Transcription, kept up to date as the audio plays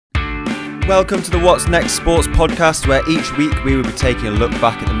Welcome to the What's Next Sports podcast, where each week we will be taking a look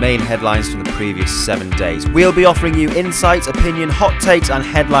back at the main headlines from the previous 7 days. We'll be offering you insights, opinion, hot takes and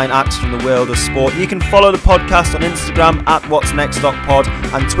headline acts from the world of sport. You can follow the podcast on Instagram at whatsnext.pod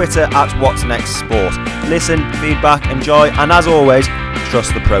and Twitter at whatsnextsport. Listen, feedback, enjoy, and as always,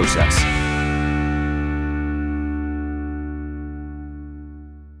 trust the process.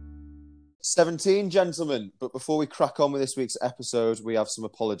 "17, gentlemen, but before we crack on with this week's episode, we have some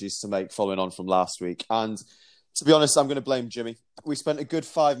apologies to make following on from last week. And to be honest, I'm going to blame Jimmy. We spent a good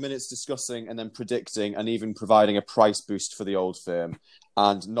 5 minutes discussing and then predicting and even providing a price boost for the old firm.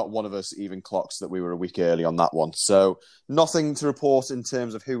 And not one of us even clocks that we were a week early on that one. So nothing to report in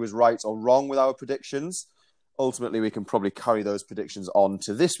terms of who was right or wrong with our predictions. Ultimately, we can probably carry those predictions on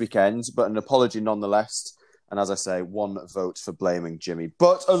to this weekend, but an apology nonetheless. And as I say, one vote for blaming Jimmy.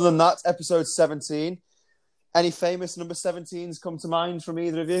 But other than that, episode 17. Any famous number 17s come to mind from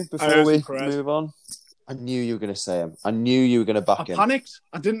either of you before we move on? I knew you were going to say him. I knew you were going to back him. I panicked.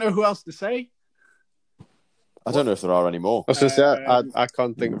 I didn't know who else to say. I don't know if there are any more. I was going to say, I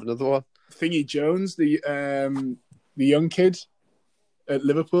can't think of another one. Thingy Jones, the young kid at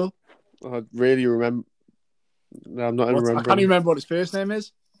Liverpool. I really remember. No, I'm not remembering. I can't even remember what his first name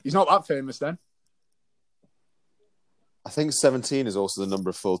is. He's not that famous then. I think 17 is also the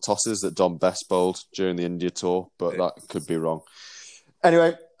number of full tosses that Dom Best bowled during the India tour, but that could be wrong.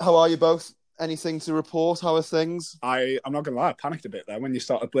 Anyway, how are you both? Anything to report? How are things? I'm not going to lie, I panicked a bit there when you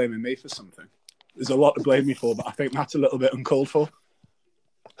started blaming me for something. There's a lot to blame me for, but I think that's a little bit uncalled for.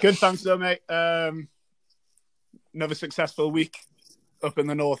 Good, thanks though, mate. Another successful week up in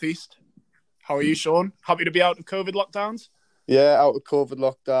the northeast. How are you, Sean? Happy to be out of COVID lockdowns? Yeah, out of COVID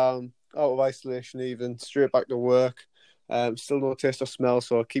lockdown, out of isolation even, straight back to work. Still no taste or smell,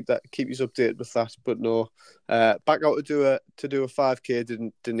 so I'll keep you updated with that. But no, back out to do a 5K.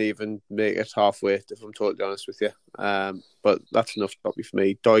 Didn't even make it halfway, if I'm totally honest with you. But that's enough copy for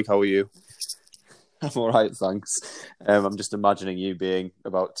me. Doig, how are you? I'm all right, thanks. I'm just imagining you being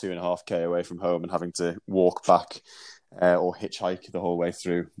about 2.5k away from home and having to walk back or hitchhike the whole way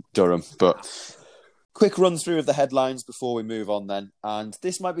through Durham. But quick run through of the headlines before we move on then. And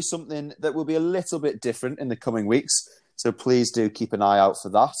this might be something that will be a little bit different in the coming weeks. So please do keep an eye out for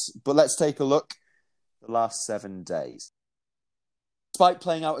that. But let's take a look at the last 7 days. Despite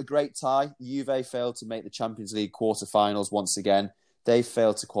playing out a great tie, Juve failed to make the Champions League quarter-finals once again. They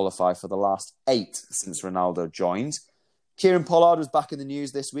failed to qualify for the last 8 since Ronaldo joined. Kieran Pollard was back in the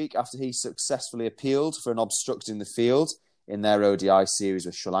news this week after he successfully appealed for an obstructing the field in their ODI series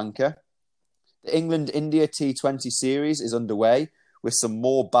with Sri Lanka. The England-India T20 series is underway with some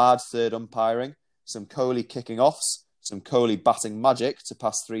more bad third umpiring, some Kohli kicking offs, some Kohli batting magic to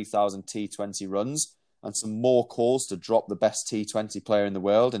pass 3,000 T20 runs, and some more calls to drop the best T20 player in the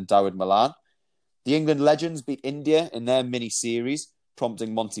world in Dawid Malan. The England legends beat India in their mini-series,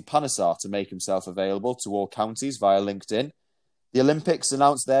 prompting Monty Panesar to make himself available to all counties via LinkedIn. The Olympics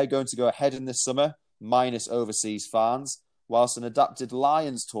announced they're going to go ahead in this summer, minus overseas fans, whilst an adapted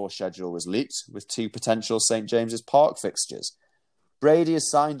Lions tour schedule was leaked with 2 potential St James's Park fixtures. Brady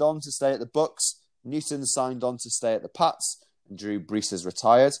has signed on to stay at the Bucks, Newton signed on to stay at the Pats, and Drew Brees has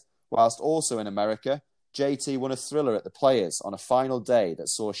retired, whilst also in America, JT won a thriller at the Players on a final day that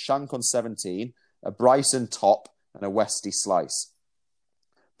saw a shank on 17, a Bryson top, and a Westy slice.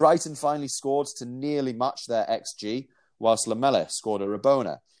 Brighton finally scored to nearly match their XG, whilst Lamela scored a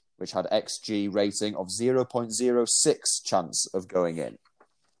Rabona, which had XG rating of 0.06 chance of going in.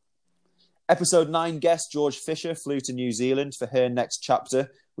 Episode 9 guest George Fisher flew to New Zealand for her next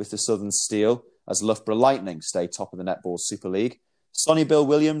chapter with the Southern Steel, as Loughborough Lightning stay top of the Netball Super League. Sonny Bill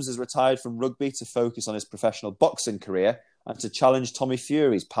Williams has retired from rugby to focus on his professional boxing career and to challenge Tommy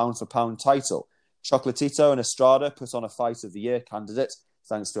Fury's pound-for-pound title. Chocolatito and Estrada put on a Fight of the Year candidate,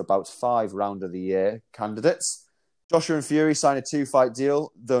 thanks to about 5 Round of the Year candidates. Joshua and Fury signed a 2-fight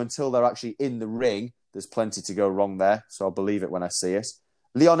deal, though until they're actually in the ring, there's plenty to go wrong there, so I'll believe it when I see it.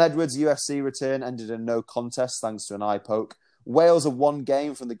 Leon Edwards' UFC return ended in no contest thanks to an eye poke. Wales are 1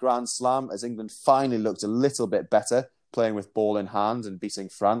 game from the Grand Slam as England finally looked a little bit better, playing with ball in hand and beating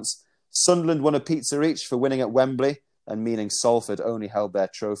France. Sunderland won a pizza each for winning at Wembley, and meaning Salford only held their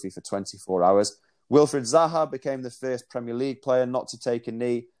trophy for 24 hours. Wilfred Zaha became the first Premier League player not to take a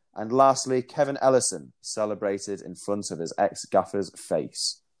knee. And lastly, Kevin Ellison celebrated in front of his ex-gaffer's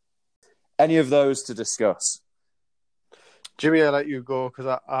face. Any of those to discuss? Jimmy, I'll let you go because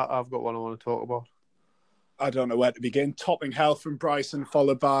I've got one I want to talk about. I don't know where to begin. Topping hell from Bryson,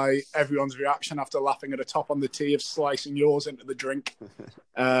 followed by everyone's reaction after laughing at a top on the tee of slicing yours into the drink.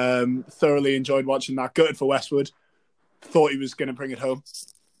 Thoroughly enjoyed watching that. Gutted for Westwood. Thought he was going to bring it home.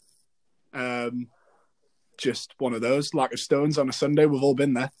 Just one of those lack of stones on a Sunday. We've all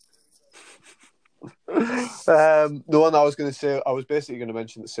been there. The one I was going to say, I was basically going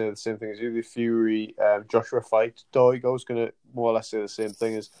to say the same thing as you. The Fury Joshua fight. Doigo was going to more or less say the same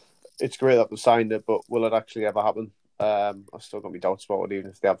thing. As it's great that they've signed it, but will it actually ever happen? I've still got my doubts about it.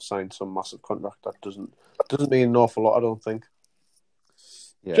 Even if they have signed some massive contract, that doesn't mean an awful lot. I don't think.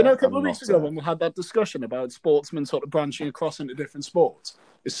 Yeah, do you know a couple of weeks ago when we had that discussion about sportsmen sort of branching across into different sports?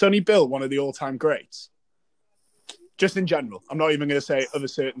 Is Sonny Bill one of the all-time greats? Just in general. I'm not even going to say of a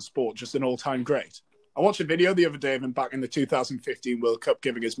certain sport, just an all-time great. I watched a video the other day of him back in the 2015 World Cup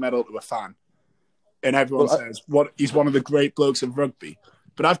giving his medal to a fan. And everyone says he's one of the great blokes of rugby.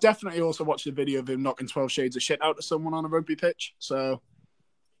 But I've definitely also watched a video of him knocking 12 shades of shit out of someone on a rugby pitch. So,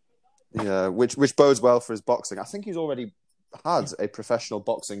 yeah, which bodes well for his boxing. I think he's already had a professional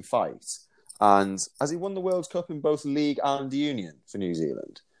boxing fight. And has he won the World Cup in both league and union for New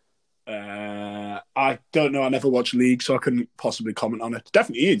Zealand? I don't know. I never watched league, so I couldn't possibly comment on it.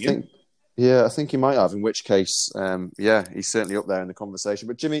 Definitely union. I think he might have, in which case, he's certainly up there in the conversation.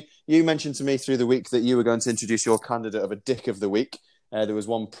 But Jimmy, you mentioned to me through the week that you were going to introduce your candidate of a Dick of the Week. There was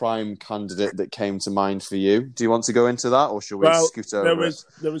one prime candidate that came to mind for you. Do you want to go into that, or shall we scoot over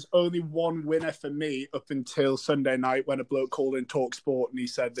there was only one winner for me up until Sunday night when a bloke called in TalkSport and he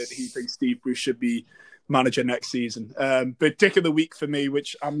said that he thinks Steve Bruce should be manager next season. But Dick of the Week for me,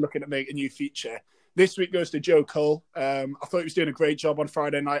 which I'm looking at making a new feature, this week goes to Joe Cole. I thought he was doing a great job on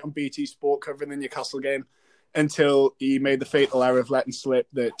Friday night on BT Sport covering the Newcastle game until he made the fatal error of letting slip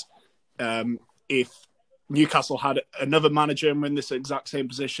that if Newcastle had another manager and were in this exact same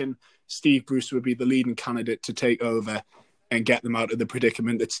position, Steve Bruce would be the leading candidate to take over and get them out of the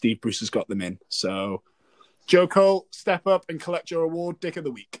predicament that Steve Bruce has got them in. So, Joe Cole, step up and collect your award, Dick of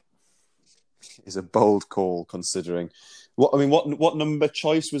the Week. Is a bold call considering. What number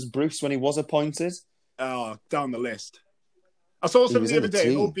choice was Bruce when he was appointed? Oh, down the list. I saw something the other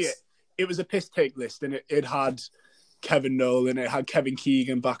day, albeit it was a piss take list, and it had Kevin Nolan, it had Kevin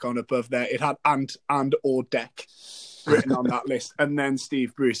Keegan back on above there, it had and or Deck written on that list, and then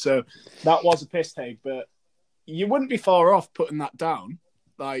Steve Bruce. So that was a piss take, but you wouldn't be far off putting that down.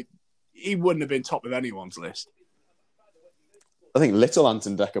 Like, he wouldn't have been top of anyone's list. I think little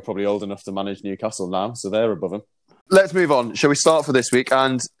Anton Deck are probably old enough to manage Newcastle now, so they're above him. Let's move on. Shall we start for this week?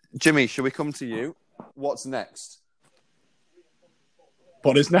 And Jimmy, shall we come to you? What's next?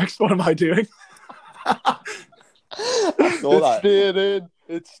 What is next? What am I doing?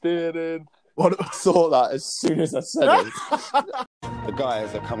 It's staying in. I thought that as soon as I said it. The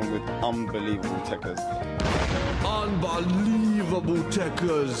guys are coming with unbelievable techers. Unbelievable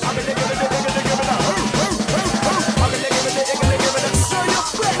techers.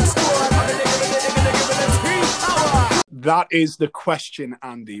 That is the question,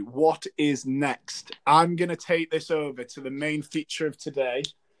 Andy. What is next? I'm going to take this over to the main feature of today,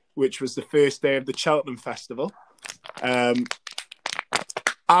 which was the first day of the Cheltenham Festival. I'm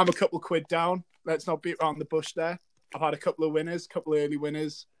a couple of quid down. Let's not beat around the bush there. I've had a couple of winners, couple of early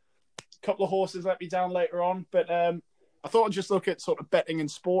winners. A couple of horses let me down later on. But I thought I'd just look at sort of betting in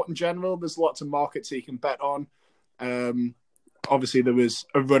sport in general. There's lots of markets you can bet on. Obviously, there was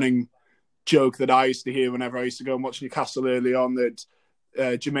a running joke that I used to hear whenever I used to go and watch Newcastle early on that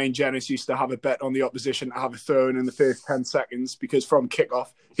Jermaine Jenas used to have a bet on the opposition to have a throw in the first 10 seconds because from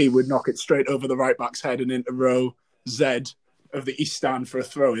kickoff, he would knock it straight over the right back's head and into row Z of the East Stand for a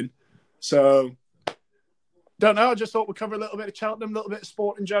throw-in. So, don't know. I just thought we'd cover a little bit of Cheltenham, a little bit of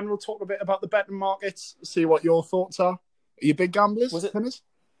sport in general, talk a bit about the betting markets, see what your thoughts are. Are you big gamblers?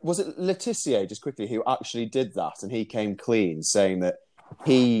 Was it Letitia, just quickly, who actually did that and he came clean saying that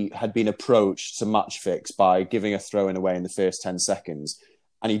he had been approached to match fix by giving a throw-in away in the first 10 seconds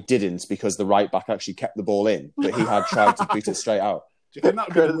and he didn't because the right back actually kept the ball in, but he had tried to beat it straight out. Do you think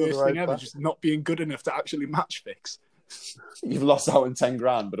that would be the worst thing ever, just not being good enough to actually match fix? You've lost out on 10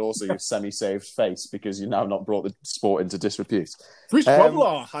 grand, but also you've semi-saved face because you've now not brought the sport into disrepute. Bruce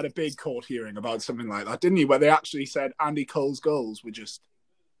Grobbelaar had a big court hearing about something like that, didn't he? Where they actually said Andy Cole's goals were just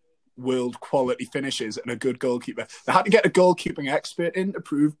world quality finishes and a good goalkeeper. They had to get a goalkeeping expert in to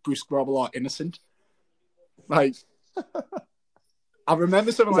prove Bruce Grobbelaar innocent. Like, I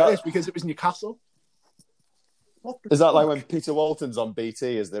remember something like this because it was Newcastle. Is that like when Peter Walton's on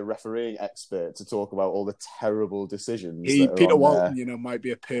BT as the refereeing expert to talk about all the terrible decisions? Peter Walton, might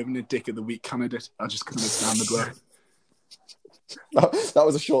be a permanent Dick of the Week candidate. I just couldn't stand the blow. That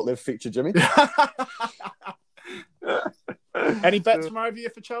was a short-lived feature, Jimmy. Any bets from either of you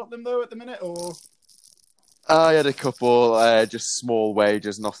for Cheltenham, though, at the minute? Or I had a couple, just small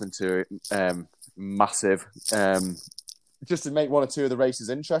wagers, nothing too massive. just to make one or two of the races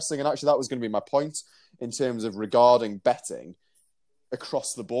interesting. And actually, that was going to be my point in terms of regarding betting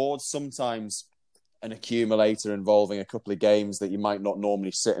across the board. Sometimes an accumulator involving a couple of games that you might not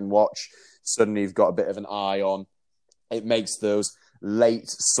normally sit and watch, suddenly you've got a bit of an eye on. It makes those late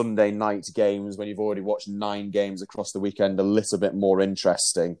Sunday night games when you've already watched 9 games across the weekend a little bit more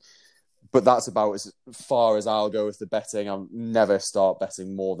interesting. But that's about as far as I'll go with the betting. I'll never start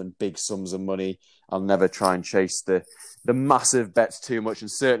betting more than big sums of money. I'll never try and chase the massive bets too much, and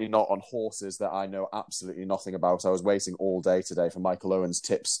certainly not on horses that I know absolutely nothing about. I was waiting all day today for Michael Owen's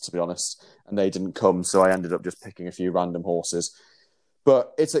tips, to be honest, and they didn't come, so I ended up just picking a few random horses.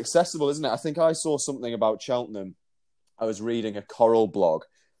 But it's accessible, isn't it? I think I saw something about Cheltenham. I was reading a Coral blog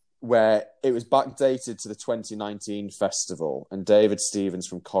where it was backdated to the 2019 festival, and David Stevens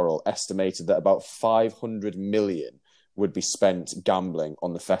from Coral estimated that about 500 million would be spent gambling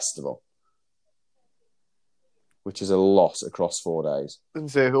on the festival, which is a lot across 4 days. And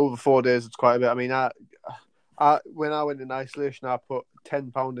say over 4 days, it's quite a bit. I mean, I when I went in isolation, I put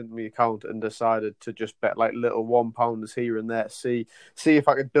 £10 into my account and decided to just bet like little £1 here and there. See if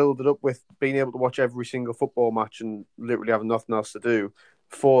I could build it up with being able to watch every single football match and literally have nothing else to do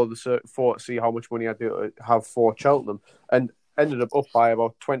for see how much money I do have for Cheltenham, and ended up by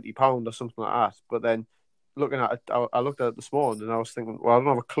about £20 or something like that. But then looking at it, I looked at it this morning and I was thinking, well, I don't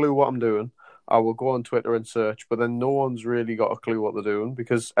have a clue what I'm doing. I will go on Twitter and search, but then no one's really got a clue what they're doing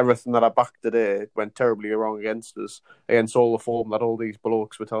because everything that I backed today went terribly wrong against us, against all the form that all these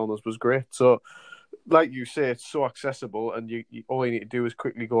blokes were telling us was great. So, like you say, it's so accessible, and you all you need to do is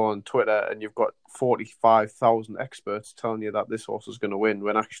quickly go on Twitter, and you've got 45,000 experts telling you that this horse is going to win,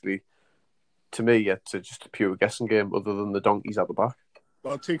 when actually, to me, it's just a pure guessing game other than the donkeys at the back.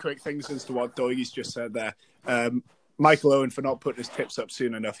 Well, 2 quick things as to what Doigie's just said there. Michael Owen, for not putting his tips up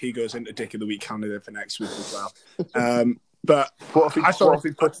soon enough, he goes into Dick of the Week candidate for next week as well. But what if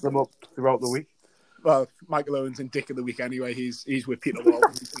he puts them up throughout the week? Well, Michael Owen's in Dick of the Week anyway. He's with Peter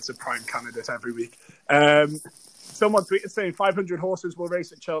Walton. He's a prime candidate every week. Someone tweeted saying 500 horses will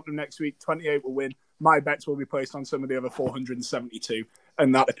race at Cheltenham next week. 28 will win. My bets will be placed on some of the other 472,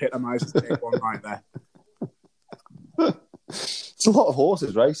 and that epitomises day one right there. It's a lot of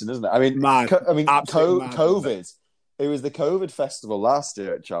horses racing, isn't it? I mean, COVID. It was the COVID festival last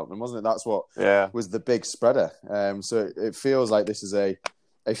year at Cheltenham, wasn't it? That's what was the big spreader. So it feels like this is a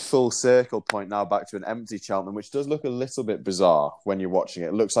full circle point now back to an empty Cheltenham, which does look a little bit bizarre when you're watching it.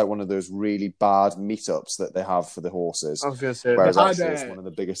 It looks like one of those really bad meetups that they have for the horses. I was going to say, whereas actually it's one of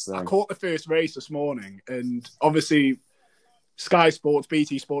the biggest things. I caught the first race this morning, and obviously Sky Sports,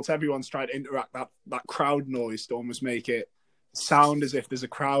 BT Sports, everyone's trying to interact that crowd noise to almost make it sound as if there's a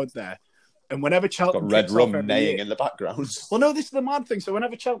crowd there. And whenever Cheltenham got red kicks rum off neighing year, in the background. Well, no, this is the mad thing. So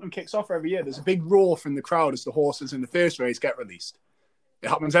whenever Cheltenham kicks off every year, there's a big roar from the crowd as the horses in the first race get released. It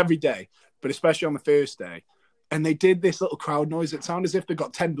happens every day, but especially on the first day. And they did this little crowd noise. It sounded as if they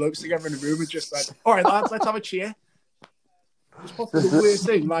got 10 blokes together in a room and just like, all right, lads, let's have a cheer. It's probably the weird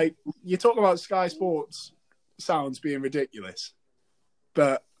thing. Like, you talk about Sky Sports sounds being ridiculous,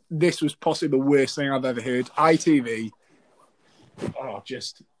 but this was possibly the worst thing I've ever heard. ITV,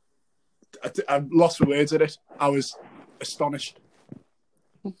 I've lost for words at it. I was astonished.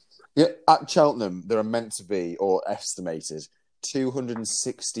 Yeah, at Cheltenham, there are meant to be, or estimated,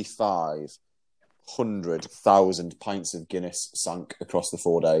 265,000 pints of Guinness sunk across the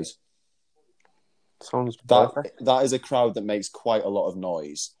 4 days. Sounds perfect. That is a crowd that makes quite a lot of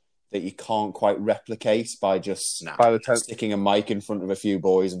noise that you can't quite replicate by just sticking a mic in front of a few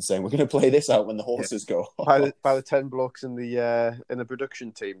boys and saying, we're going to play this out when the horses go off. By the 10 blokes in the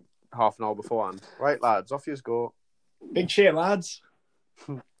production team half an hour beforehand. Right, lads, off you go. Big cheer, lads.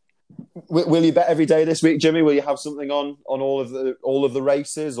 Will you bet every day this week, Jimmy? Will you have something on all of the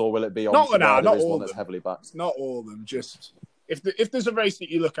races, or will it be on not all one of that's them. heavily backed? Not all of them. Just if there's a race that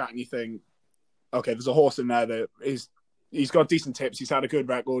you look at and you think, okay, there's a horse in there that he's got decent tips, he's had a good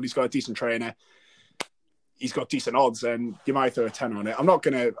record, he's got a decent trainer, he's got decent odds, and you might throw a tenner on it. I'm not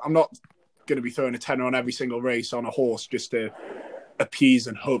gonna be throwing a tenner on every single race on a horse just to appease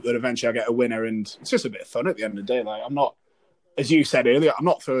and hope that eventually I get a winner. And it's just a bit of fun at the end of the day. Like, I'm not, as you said earlier, I'm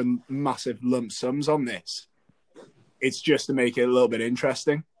not throwing massive lump sums on this. It's just to make it a little bit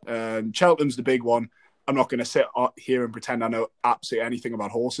interesting. Cheltenham's the big one. I'm not going to sit here and pretend I know absolutely anything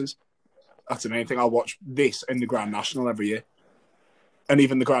about horses. That's the main thing. I'll watch this in the Grand National every year. And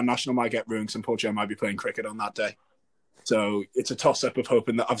even the Grand National might get ruined because unfortunately I might be playing cricket on that day. So it's a toss-up of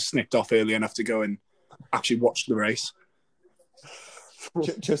hoping that I've snicked off early enough to go and actually watch the race.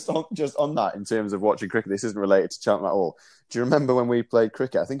 just on that, in terms of watching cricket, this isn't related to Cheltenham at all. Do you remember when we played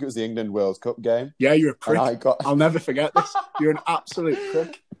cricket? I think it was the England World Cup game. Yeah, you're a prick. And I'll never forget this. You're an absolute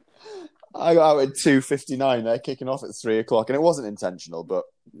prick. I got out at 2:59. They're kicking off at 3:00, and it wasn't intentional, but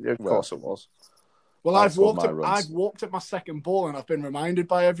Of course it was. Well, I've walked at my second ball, and I've been reminded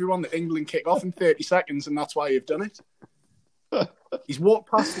by everyone that England kick off in 30 seconds, and that's why you've done it. You've walked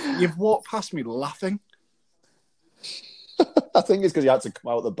past me laughing. I think it's because you had to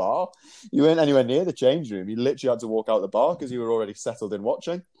come out the bar. You weren't anywhere near the change room. You literally had to walk out the bar because you were already settled in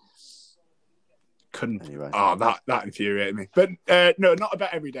watching. Couldn't. Anyway. Oh, that infuriated me. But no, not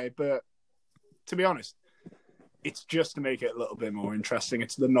about every day. But to be honest, it's just to make it a little bit more interesting.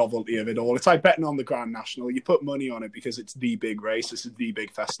 It's the novelty of it all. It's like betting on the Grand National. You put money on it because it's the big race. It's the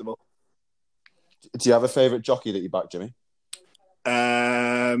big festival. Do you have a favourite jockey that you back, Jimmy?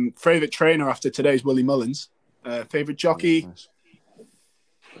 Favourite trainer after today's Willie Mullins. Favourite jockey Nice.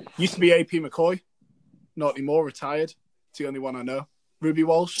 used to be AP McCoy. Not anymore. Retired. It's the only one I know. Ruby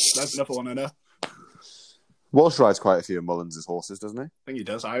Walsh. That's another one I know. Walsh rides quite a few of Mullins' horses, doesn't he? I think he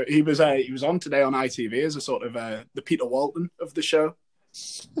does. He was on today on ITV as a sort of the Peter Walton of the show,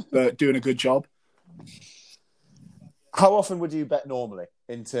 but doing a good job. How often would you bet normally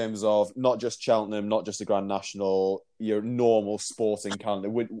in terms of not just Cheltenham, not just the Grand National, your normal sporting calendar?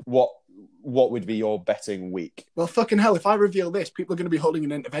 What would be your betting week? Well, fucking hell, if I reveal this, people are going to be holding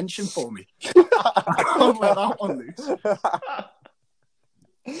an intervention for me. I can't let that one loose.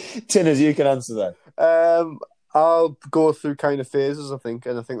 Tinners, you can answer that. I'll go through kind of phases, I think,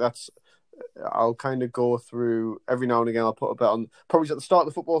 and I think I'll kind of go through every now and again. I'll put a bet on. Probably at the start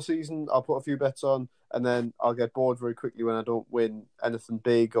of the football season, I'll put a few bets on, and then I'll get bored very quickly when I don't win anything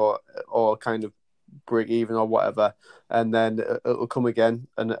big or kind of break even or whatever. And then it'll come again,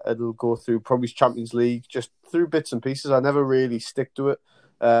 and it'll go through probably Champions League, just through bits and pieces. I never really stick to it.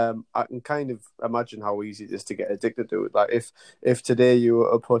 I can kind of imagine how easy it is to get addicted to it. Like if today you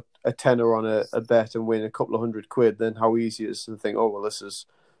were to put a tenner on a bet and win a couple of £100, then how easy it is to think, oh well, this is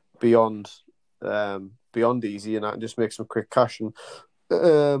beyond easy, and I can just make some quick cash. And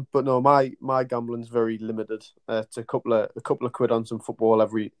but no, my gambling's very limited. It's a couple of quid on some football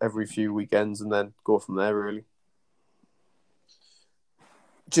every few weekends, and then go from there. Really,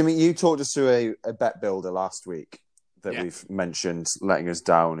 Jimmy, you talked us through a bet builder last week that we've mentioned letting us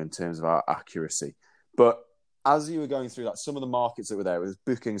down in terms of our accuracy. But as you were going through that, some of the markets that were there, it was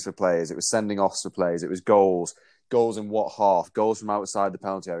bookings for players, it was sending offs for players, it was goals in what half, goals from outside the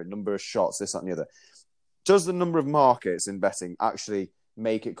penalty area, number of shots, this, that, and the other. Does the number of markets in betting actually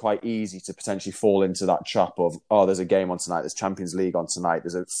make it quite easy to potentially fall into that trap of, oh, there's a game on tonight, there's Champions League on tonight,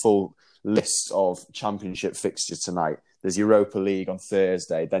 there's a full list of championship fixtures tonight, there's Europa League on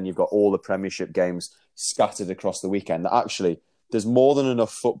Thursday, then you've got all the Premiership games scattered across the weekend, that actually there's more than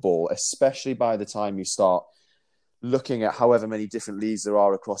enough football, especially by the time you start looking at however many different leagues there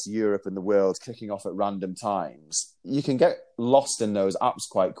are across Europe and the world kicking off at random times. You can get lost in those apps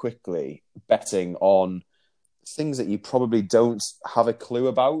quite quickly, betting on things that you probably don't have a clue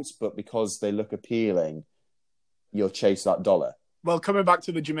about, but because they look appealing, you'll chase that dollar. Well, coming back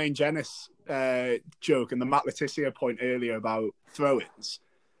to the Jermaine Jenis joke and the Matt Letizia point earlier about throw-ins,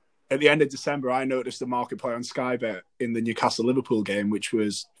 at the end of December, I noticed a market play on Sky Bet in the Newcastle-Liverpool game, which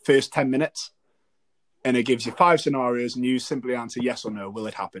was first 10 minutes. And it gives you 5 scenarios, and you simply answer yes or no, will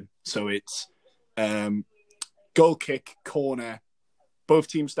it happen? So it's goal kick, corner, both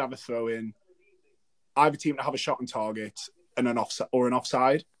teams to have a throw-in, either team to have a shot on target, and an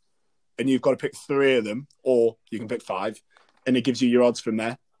offside. And you've got to pick 3 of them, or you can pick 5, and it gives you your odds from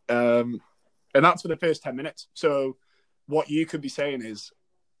there. And that's for the first 10 minutes. So what you could be saying is,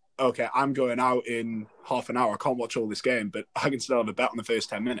 okay, I'm going out in half an hour. I can't watch all this game, but I can still have a bet on the first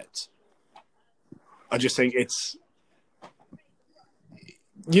 10 minutes. I just think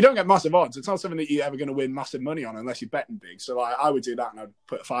you don't get massive odds. It's not something that you're ever going to win massive money on unless you're betting big. So I would do that and I'd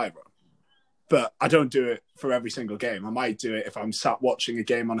put a £5 on. But I don't do it for every single game. I might do it if I'm sat watching a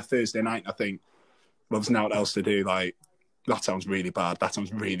game on a Thursday night and I think, well, there's nothing else to do. Like, that sounds really bad. That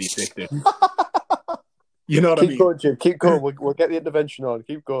sounds really addictive. You know what I mean? Keep going, Jim. Keep going. We'll get the intervention on.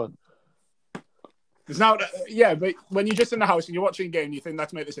 Keep going. There's now, yeah, but when you're just in the house and you're watching a game, you think,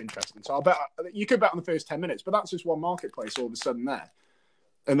 let's make this interesting. So I'll bet you could bet on the first 10 minutes, but that's just one marketplace all of a sudden there.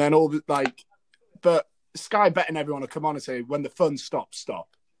 And then but Sky betting everyone will come on and say, when the fun stops, stop.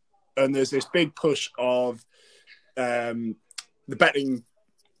 And there's this big push of the betting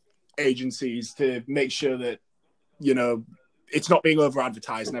agencies to make sure that, you know, it's not being over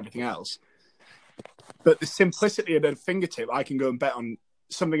advertised and everything else. But the simplicity at a fingertip, I can go and bet on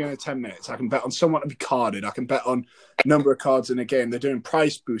something in 10 minutes. I can bet on someone to be carded. I can bet on number of cards in a game. They're doing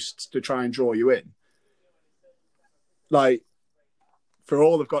price boosts to try and draw you in. Like, for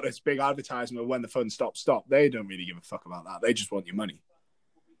all they've got this big advertisement of when the fun stops, stop. They don't really give a fuck about that. They just want your money.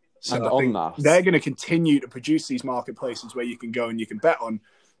 So And I on think that, they're going to continue to produce these marketplaces where you can go and you can bet on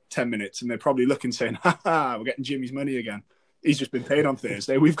 10 minutes, and they're probably looking saying, we're getting Jimmy's money again. He's just been paid on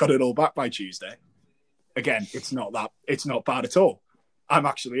Thursday. We've got it all back by Tuesday. Again, it's not bad at all. I'm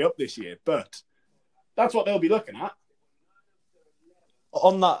actually up this year, but that's what they'll be looking at.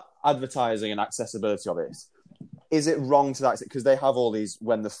 on that advertising and accessibility of it, is it wrong to that? Because they have all these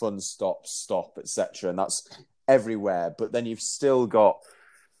when the fun stops, stop, etc., and that's everywhere. But then you've still got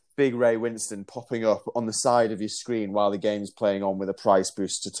Big Ray Winston popping up on the side of your screen while the game's playing on with a price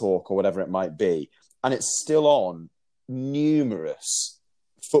boost to talk or whatever it might be, and it's still on numerous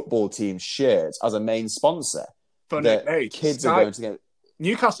football team shirts as a main sponsor. But Kids are going to get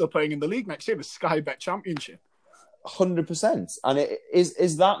Newcastle playing in the league next year, the Sky Bet Championship. 100%. And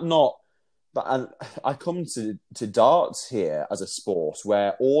is that not? And I come to darts here as a sport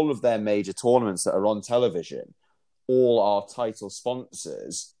where all of their major tournaments that are on television all are title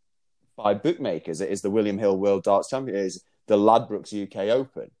sponsors by bookmakers. It is the William Hill World Darts Championship, it is the Ladbrokes UK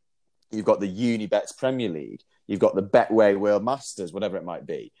Open. You've got the Unibets Premier League. You've got the Betway World Masters, whatever it might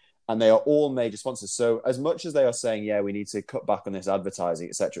be. And they are all major sponsors. So as much as they are saying, yeah, we need to cut back on this advertising,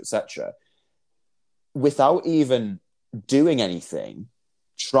 etc., without even doing anything,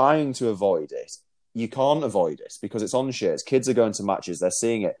 trying to avoid it, you can't avoid it because it's on shirts. Kids are going to matches. They're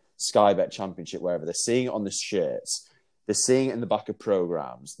seeing it, Sky Bet Championship, wherever. They're seeing it on the shirts. They're seeing it in the back of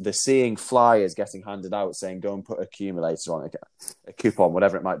programs. They're seeing flyers getting handed out saying, go and put accumulator on a coupon,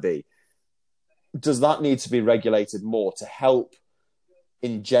 whatever it might be. Does that need to be regulated more to help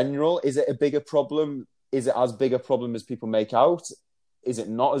in general? Is it a bigger problem? Is it as big a problem as people make out? Is it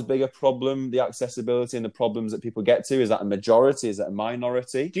not as big a problem, the accessibility and the problems that people get to? Is that a majority? Is that a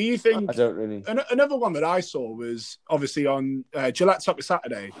minority? Do you think... I don't really... Another one that I saw was obviously on Gillette Soccer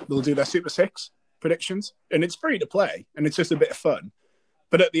Saturday. They'll do their Super 6 predictions, and it's free to play, and it's just a bit of fun.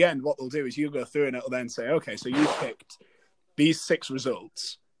 But at the end, what they'll do is you'll go through and it'll then say, okay, so you picked these 6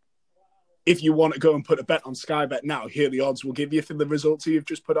 results. If you want to go and put a bet on Sky Bet now, here are the odds we'll give you for the results you've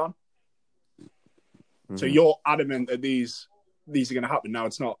just put on. Mm-hmm. So you're adamant that these are going to happen. Now,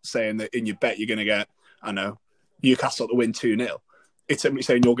 it's not saying that in your bet you're going to get, Newcastle to win 2-0. It's simply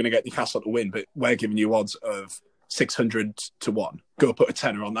saying you're going to get Newcastle to win, but we're giving you odds of 600 to 1. Go put a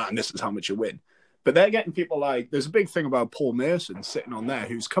tenner on that, and this is how much you win. But they're getting people like, there's a big thing about Paul Merson sitting on there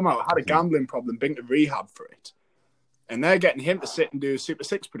who's come out, had a gambling problem, been to rehab for it. And they're getting him to sit and do Super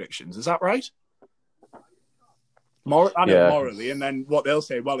 6 predictions. Is that right? Morally. And then what they'll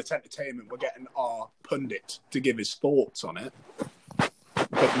say, well, it's entertainment. We're getting our pundit to give his thoughts on it.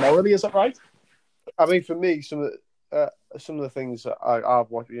 But morally, is that right? I mean, for me, some of the things that I've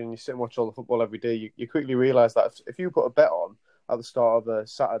watched, and you sit and watch all the football every day, you quickly realise that if you put a bet on at the start of a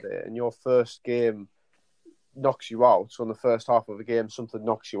Saturday and your first game knocks you out, so in the first half of a game something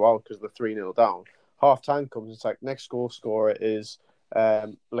knocks you out because they're 3-0 down, half time comes, it's like next goal scorer is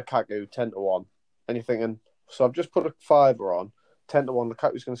Lukaku 10-1, and you're thinking, so I've just put a fiver on 10-1.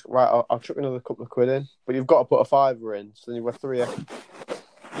 Lukaku's going to score. Right, I'll chuck another couple of quid in, but you've got to put a fiver in, so then you've got 3 extra.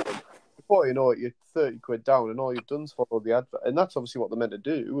 Before you know it, you're 30 quid down, and all you've done is follow the advert, and that's obviously what they're meant to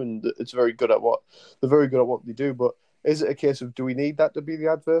do, and it's very good at what they do. But is it a case of, do we need that to be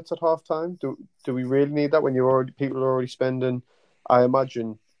the adverts at half time? Do we really need that when people are already spending, I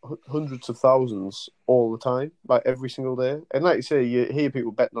imagine, hundreds of thousands all the time, like every single day? And like you say, you hear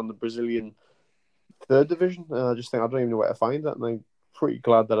people betting on the Brazilian third division, and I just think I don't even know where to find that, and I'm pretty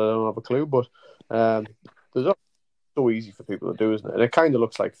glad that I don't have a clue. But there's so easy for people to do, isn't it? And it kind of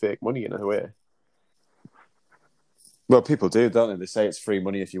looks like fake money in a way. Well, people do, don't they? They say it's free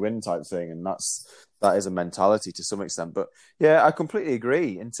money if you win type thing, and that is a mentality to some extent. But yeah, I completely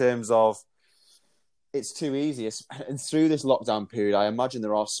agree in terms of it's too easy. And through this lockdown period, I imagine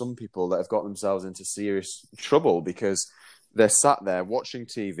there are some people that have got themselves into serious trouble because they're sat there watching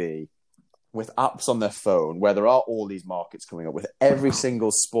TV with apps on their phone where there are all these markets coming up with every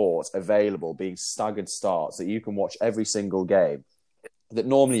single sport available being staggered starts that you can watch every single game. That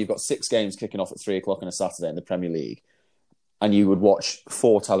normally you've got 6 games kicking off at 3:00 on a Saturday in the Premier League and you would watch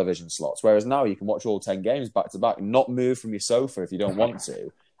 4 television slots. Whereas now you can watch all 10 games back to back, not move from your sofa if you don't want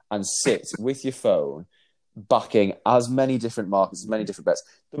to, and sit with your phone backing as many different markets, as many different bets.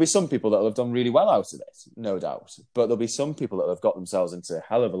 There'll be some people that will have done really well out of it, no doubt. But there'll be some people that have got themselves into a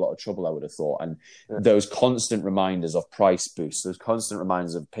hell of a lot of trouble, I would have thought. And those constant reminders of price boosts, those constant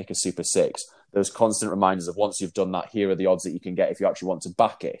reminders of pick a Super 6, those constant reminders of once you've done that, here are the odds that you can get if you actually want to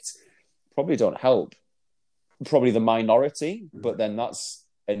back it, probably don't help. Probably the minority, but then that's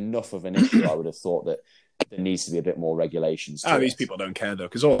enough of an issue. I would have thought that there needs to be a bit more regulations. These people don't care though,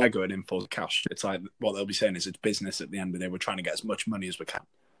 because all they're going in for is cash. It's like what they'll be saying is it's business at the end of the day. We're trying to get as much money as we can.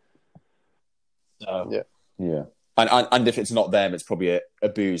 So, yeah. And if it's not them, it's probably a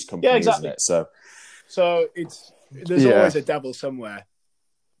booze company, exactly. isn't it? So there's always a devil somewhere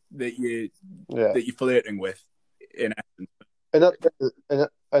that you're flirting with. In essence.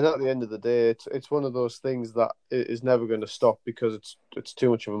 And at the end of the day, it's one of those things that is never going to stop because it's too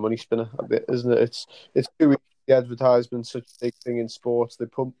much of a money spinner, isn't it? It's too easy. The advertisement, such a big thing in sports. They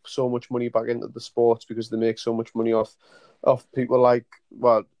pump so much money back into the sports because they make so much money off people like.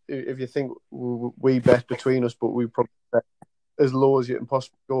 Well, if you think we bet between us, but we probably bet as low as you can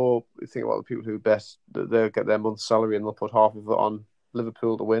possibly go. You think about the people who bet that they'll get their month's salary and they'll put half of it on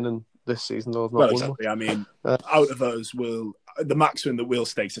Liverpool to win, and this season they'll not won. Exactly. I mean, out of those, the maximum that we'll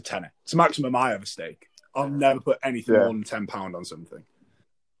stake's a tenner. It's the maximum I ever stake. I'll never put anything more than £10 on something.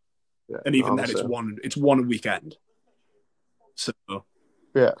 Yeah, and even then, it's one weekend. So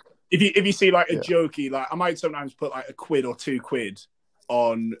if you see like a jokey, like I might sometimes put like £1 or £2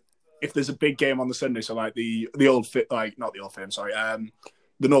 on if there's a big game on the Sunday. So like the North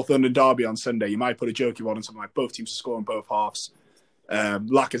London derby on Sunday, you might put a jokey one on something like both teams to score on both halves.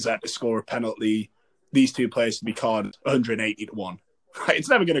 Lacazette to score a penalty. These two players to be carded 180 to 1. It's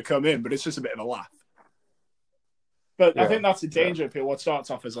never going to come in, but it's just a bit of a laugh. But I think that's the danger of people. What starts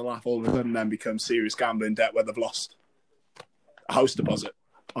off as a laugh all of a sudden then becomes serious gambling debt where they've lost a house deposit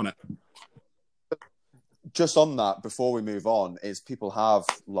on it. Just on that, before we move on, is people have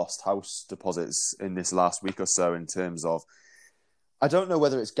lost house deposits in this last week or so in terms of, I don't know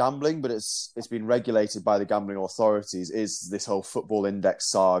whether it's gambling, but it's been regulated by the gambling authorities, is this whole football index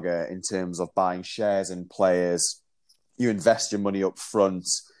saga in terms of buying shares in players. You invest your money up front.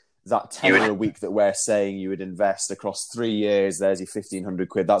 That tenner a week that we're saying you would invest across 3 years, there's your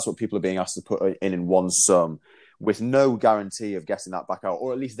 £1,500. That's what people are being asked to put in one sum with no guarantee of getting that back out.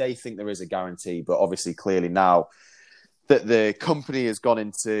 Or at least they think there is a guarantee. But obviously, clearly now that the company has gone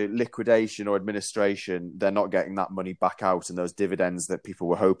into liquidation or administration, they're not getting that money back out and those dividends that people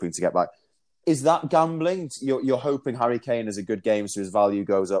were hoping to get back. Is that gambling? You're hoping Harry Kane has a good game so his value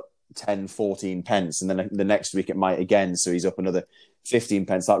goes up 10, 14 pence, and then the next week it might again, so he's up another 15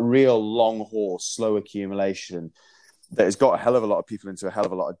 pence. That real long horse, slow accumulation that has got a hell of a lot of people into a hell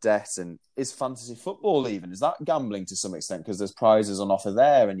of a lot of debt. And is fantasy football even? Is that gambling to some extent? Because there's prizes on offer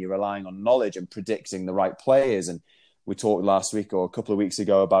there and you're relying on knowledge and predicting the right players. And we talked last week or a couple of weeks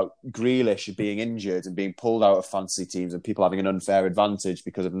ago about Grealish being injured and being pulled out of fantasy teams and people having an unfair advantage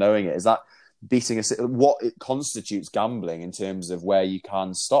because of knowing it. Is that what it constitutes gambling in terms of where you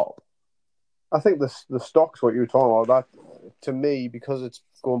can stop? I think the stocks, what you were talking about, that to me, because it's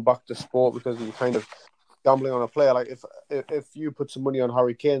going back to sport, because you're kind of gambling on a player. Like if you put some money on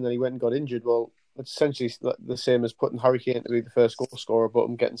Harry Kane and then he went and got injured, well, it's essentially the same as putting Harry Kane to be the first goal scorer, but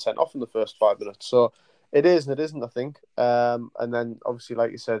him getting sent off in the first 5 minutes. So it is and it isn't, I think. And then obviously,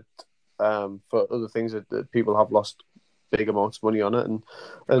 like you said, for other things that people have lost big amounts of money on it,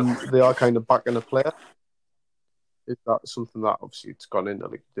 and they are kind of backing a player. Is that something that obviously it's gone into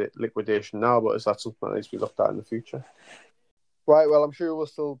liquidation now, but is that something that needs to be looked at in the future? Right, well, I'm sure we'll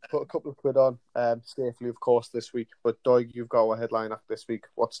still put a couple of quid on safely, of course, this week. But Doig, you've got a headline act this week.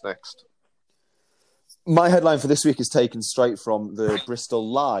 What's next? My headline for this week is taken straight from the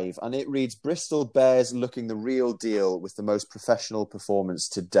Bristol Live, and it reads, Bristol Bears looking the real deal with the most professional performance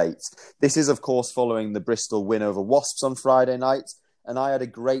to date. This is, of course, following the Bristol win over Wasps on Friday night, and I had a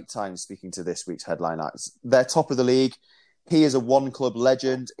great time speaking to this week's headline act. They're top of the league. He is a one-club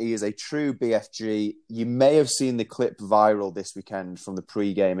legend. He is a true BFG. You may have seen the clip viral this weekend from the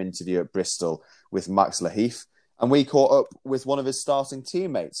pre-game interview at Bristol with Max Lahiff. And we caught up with one of his starting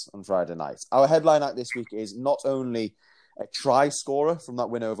teammates on Friday night. Our headline act this week is not only a try scorer from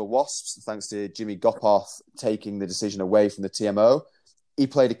that win over Wasps, thanks to Jimmy Gopperth taking the decision away from the TMO. He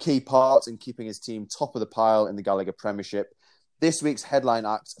played a key part in keeping his team top of the pile in the Gallagher Premiership. This week's headline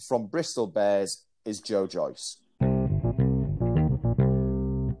act from Bristol Bears is Joe Joyce.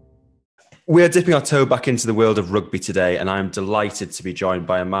 We are dipping our toe back into the world of rugby today, and I am delighted to be joined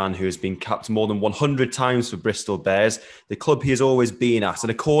by a man who has been capped more than 100 times for Bristol Bears, the club he has always been at.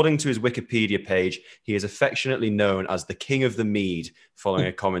 And according to his Wikipedia page, he is affectionately known as the King of the Mead, following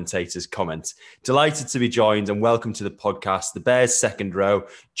a commentator's comment. Delighted to be joined, and welcome to the podcast, the Bears second row,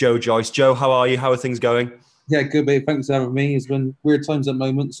 Joe Joyce. Joe, how are you? How are things going? Yeah, good, mate. Thanks for having me. It's been weird times at the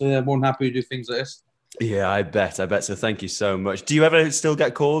moment, so yeah, more than happy to do things like this. Yeah, I bet. So thank you so much. Do you ever still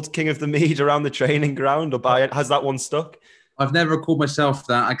get called King of the Mead around the training ground, or by it? Has that one stuck? I've never called myself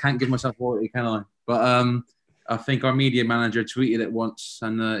that. I can't give myself royalty, can I? But I think our media manager tweeted it once,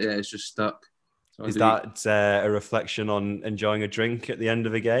 and yeah, it's just stuck. So Is that a reflection on enjoying a drink at the end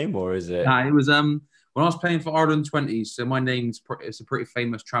of a game, or is it? Nah, it was when I was playing for Ireland 20s. So my it's a pretty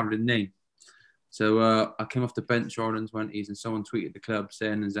famous travelling name. So I came off the bench for Ireland 20s, and someone tweeted the club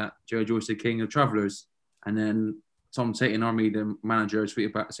saying, "Is that Joe Joyce the king of travellers?" And then Tom Tatum, our media manager,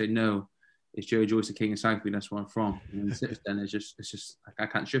 tweeted back and said, "No, it's Joe Joyce the king of Southby. That's where I'm from." And since then, it's just I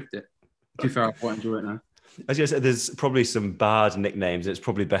can't shift it. Too far, I quite enjoy it now. As you said, there's probably some bad nicknames. It's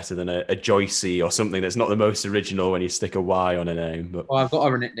probably better than a Joycey or something that's not the most original when you stick a Y on a name. But Well, I've got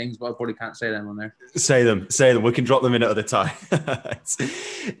other nicknames, but I probably can't say them on there. say them. We can drop them in at other time.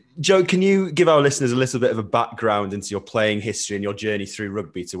 Joe, can you give our listeners a little bit of a background into your playing history and your journey through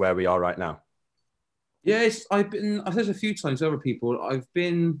rugby to where we are right now? Yes, I've said this a few times to other people. I've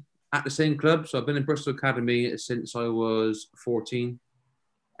been at the same club, so I've been in Bristol Academy since I was 14.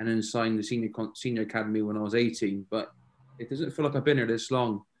 And then signed the senior academy when I was 18. But it doesn't feel like I've been here this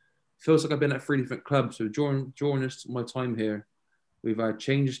long. It feels like I've been at 3 different clubs. So during my time here, we've had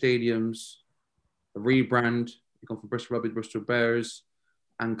change of stadiums, a rebrand. We've gone from Bristol Rugby to Bristol Bears.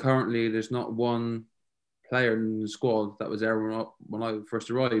 And currently there's not one player in the squad that was there when I first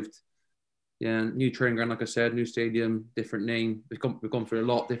arrived. Yeah, new training ground, like I said, new stadium, different name. We've gone through a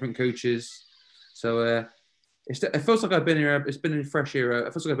lot, different coaches. So it feels like I've been here. It's been a fresh era.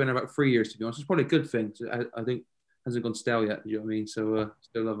 It feels like I've been here about 3 years, to be honest. It's probably a good thing. I think it hasn't gone stale yet. You know what I mean? So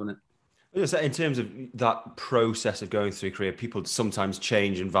still loving it. In terms of that process of going through career, people sometimes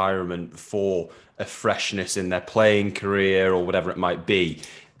change environment for a freshness in their playing career or whatever it might be.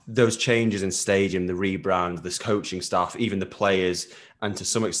 Those changes in stadium, the rebrand, this coaching staff, even the players, and to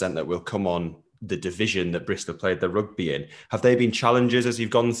some extent that will come on the division that Bristol played their rugby in. Have they been challenges as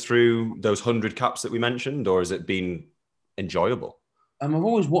you've gone through those 100 caps that we mentioned, or has it been enjoyable? I've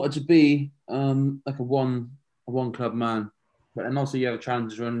always wanted to be like a one club man, but then also you have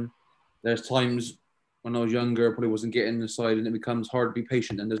challenges when there's times when I was younger, I probably wasn't getting the side, and it becomes hard to be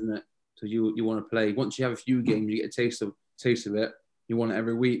patient, then, doesn't it? So you want to play. Once you have a few games, you get a taste of it. You want it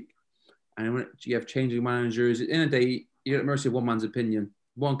every week, and when you have changing managers, in a day you're at mercy of one man's opinion.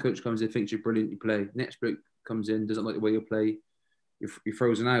 One coach comes in, thinks you're brilliant, you play. Next bloke comes in, doesn't like the way you play, you're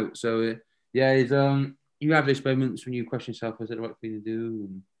frozen out. So you have those moments when you question yourself, is it the right thing to do?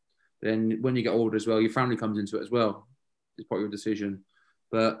 And then when you get older as well, your family comes into it as well. It's part of your decision.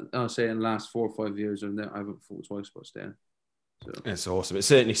 But I'll say in the last 4 or 5 years, I haven't thought twice about staying. So. It's awesome. It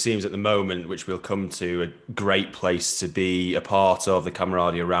certainly seems at the moment, which we'll come to, a great place to be a part of, the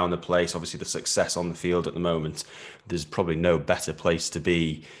camaraderie around the place, obviously the success on the field at the moment. There's probably no better place to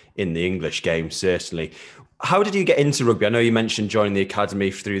be in the English game, certainly. How did you get into rugby? I know you mentioned joining the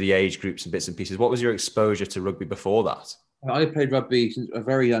academy through the age groups and bits and pieces. What was your exposure to rugby before that? I played rugby since a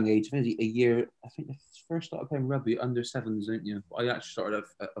very young age. I think a year. I think I first started playing rugby under 7s, didn't you? I actually started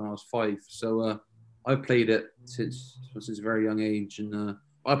when I was 5. So I've played it since a very young age, and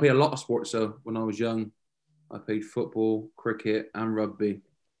I played a lot of sports. So when I was young, I played football, cricket, and rugby.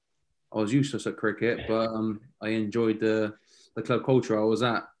 I was useless at cricket, but I enjoyed the club culture I was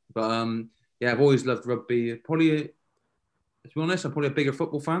at. But yeah, I've always loved rugby. Probably, to be honest, I'm probably a bigger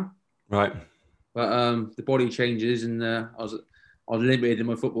football fan. Right. But the body changes, and I was limited in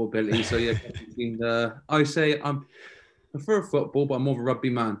my football ability. So yeah, I say I prefer football, but I'm more of a rugby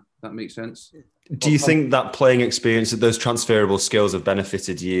man. If that makes sense. Do you think that playing experience, those transferable skills, have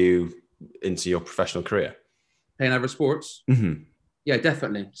benefited you into your professional career? Playing other sports? Mm-hmm. Yeah,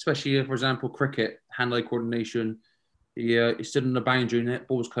 definitely. Especially, for example, cricket, hand-eye coordination. You stood on the boundary, net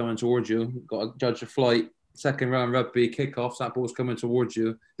ball's coming towards you. You've got to judge the flight. Second round rugby, kickoffs, that ball's coming towards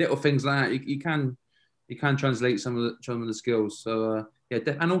you. Little things like that. You can translate some of the skills. So yeah,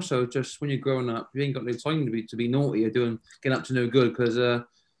 and also just when you're growing up, you ain't got no time to be naughty or getting up to no good, because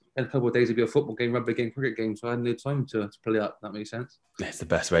in a couple of days it'd be a football game, rugby game, cricket game. So I had no time to play up. That makes sense. It's the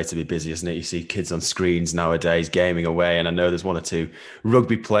best way to be busy, isn't it? You see kids on screens nowadays gaming away, and I know there's 1 or 2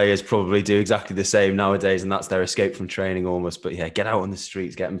 rugby players probably do exactly the same nowadays, and that's their escape from training almost. But yeah, get out on the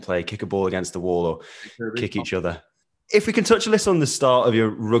streets, get and play, kick a ball against the wall or kick each other. If we can touch a little on the start of your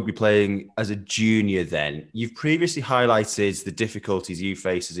rugby playing as a junior then, you've previously highlighted the difficulties you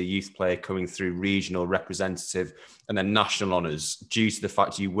face as a youth player coming through regional, representative and then national honours due to the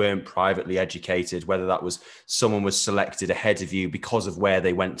fact you weren't privately educated, whether that was someone was selected ahead of you because of where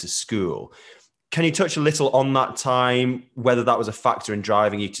they went to school. Can you touch a little on that time, whether that was a factor in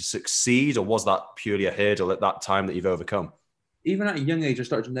driving you to succeed, or was that purely a hurdle at that time that you've overcome? Even at a young age, I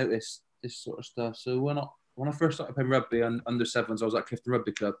started to notice this sort of stuff. So when I first started playing rugby under sevens, I was at Clifton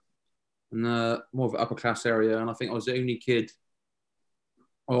Rugby Club, in more of an upper class area, and I think I was the only kid.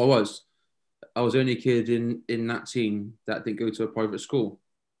 Oh, I was the only kid in that team that didn't go to a private school,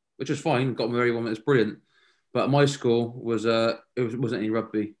 which was fine. Got on very well, it was brilliant. But my school wasn't any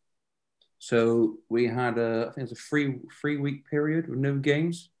rugby, so we had I think it was a 3 week period with no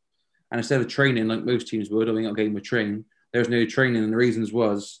games, and instead of training like most teams would, I think our game would train. There was no training, and the reasons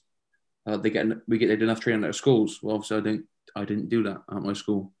was we get enough training at our schools. Well, obviously I didn't do that at my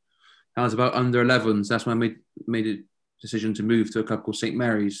school. I was about under 11s. That's when I made a decision to move to a club called St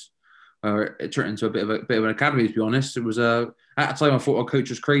Mary's. It turned into a bit of an academy, to be honest. It was at the time I thought our coach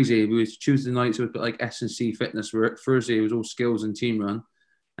was crazy. We was Tuesday nights it was like S&C fitness work. Thursday it was all skills and team run,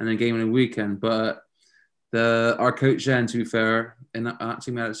 and then game on the weekend. But our coach then, to be fair, in that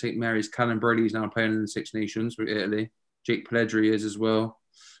team at St Mary's, Callum Brady is now playing in the Six Nations for Italy. Jake Pelledri is as well,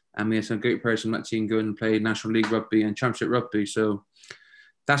 and we had some great players from that team going and play National League rugby and Championship rugby. So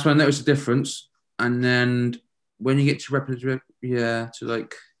that's when I noticed the difference. And then when you get to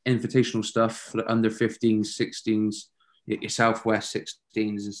like invitational stuff, like under 15s, 16s, your Southwest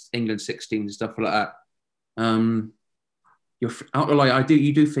 16s, England 16s, stuff like that. You're out of like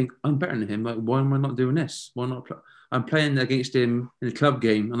you do think I'm better than him. Like, why am I not doing this? Why not? I'm playing against him in a club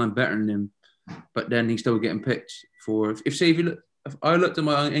game and I'm better than him, but then he's still getting picked for. If I looked at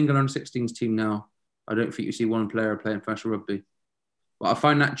my England under 16s team now, I don't think you see one player playing professional rugby. But I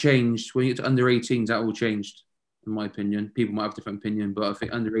find that changed when you get to under 18s. That all changed, in my opinion. People might have a different opinion, but I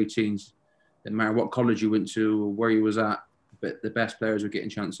think under 18s, no matter what college you went to or where you was at, but the best players were getting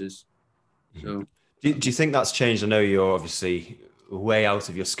chances. So, do you think that's changed? I know you're obviously way out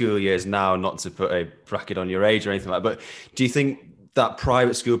of your school years now, not to put a bracket on your age or anything like that, but do you think that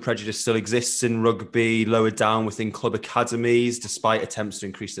private school prejudice still exists in rugby, lower down within club academies, despite attempts to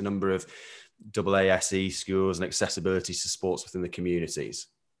increase the number of AASE schools and accessibility to sports within the communities?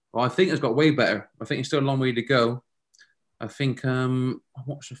 Well, I think it's got way better. I think it's still a long way to go. I think I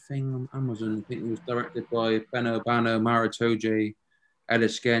watched a thing on Amazon. I think it was directed by Ben Obano, Mara Toje,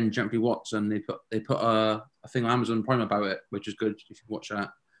 Ellis Sken, Gentry Watson. They put a thing on Amazon Prime about it, which is good if you watch that.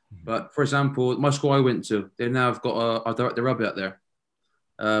 Mm-hmm. But for example, my school I went to, they now have got a director rugby out there.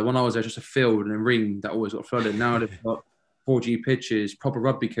 When I was there, just a field and a ring that always got flooded. Now they've got 4G pitches, proper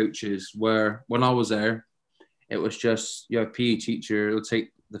rugby coaches. Where when I was there, it was just you have a PE teacher. It'll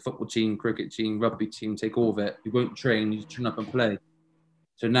take the football team, cricket team, rugby team, take all of it. You won't train, you just turn up and play.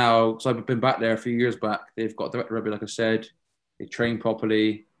 So now, so I've been back there a few years back. They've got director rugby, like I said. They train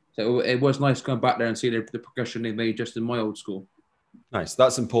properly. So it was nice going back there and see the progression they made just in my old school. Nice.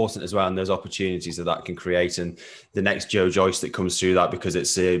 That's important as well. And there's opportunities that can create. And the next Joe Joyce that comes through that because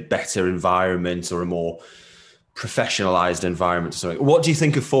it's a better environment or a more professionalized environment or something. What do you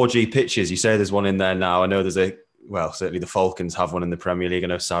think of 4G pitches? You say there's one in there now. I know certainly the Falcons have one in the Premier League. I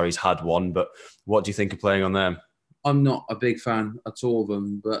know Sarri's had one, but what do you think of playing on them? I'm not a big fan at all of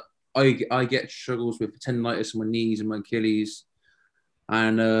them, but I get struggles with tendinitis in my knees and my Achilles.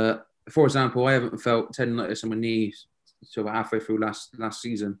 And for example, I haven't felt tendinitis in my knees until about halfway through last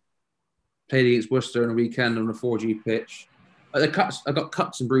season. Played against Worcester on a weekend on a 4G pitch. I got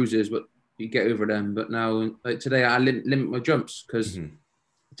cuts and bruises, but you get over them. But now, like today, I limit my jumps because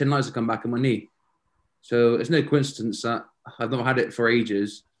tendinitis have come back in my knee. So it's no coincidence that I've not had it for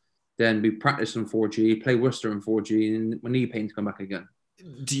ages. Then we practice on 4G, play Worcester on 4G, and my knee pains come back again.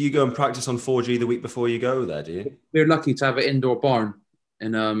 Do you go and practice on 4G the week before you go there, do you? We're lucky to have an indoor barn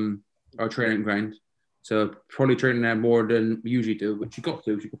in our training ground. So probably training there more than we usually do, which you got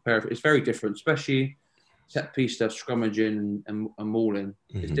to prepare for. It's very different, especially set piece stuff, scrummaging and mauling.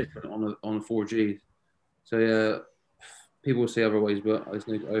 It's different on a 4G. So yeah, people will say otherwise, but I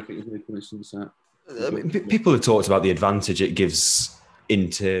think there's no coincidence that. I mean, people have talked about the advantage it gives in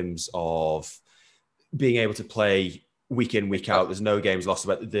terms of being able to play week in, week out. There's no games lost,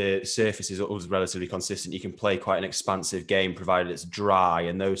 but the surface is always relatively consistent. You can play quite an expansive game provided it's dry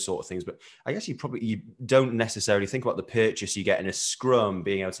and those sort of things. But I guess you don't necessarily think about the purchase you get in a scrum,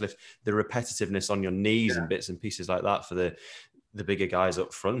 being able to lift the repetitiveness on your knees and bits and pieces like that for the bigger guys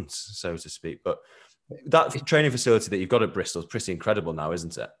up front, so to speak. But that training facility that you've got at Bristol is pretty incredible now,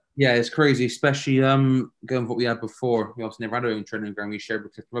 isn't it? Yeah, it's crazy, especially going with what we had before. We obviously never had our own training ground. We shared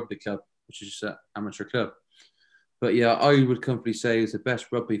with the Rugby Club, which is just an amateur club. But yeah, I would comfortably say it's the best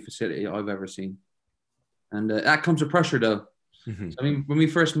rugby facility I've ever seen. And that comes with pressure, though. Mm-hmm. So, I mean, when we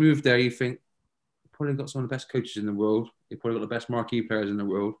first moved there, you think, you've probably got some of the best coaches in the world. You've probably got the best marquee players in the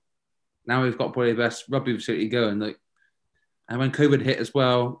world. Now we've got probably the best rugby facility going. And when COVID hit as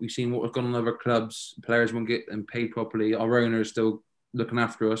well, we've seen what was going on in other clubs. Players won't get them paid properly. Our owner is still looking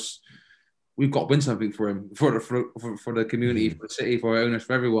after us. we've got to win something for him, for the community, for the city, for our owners,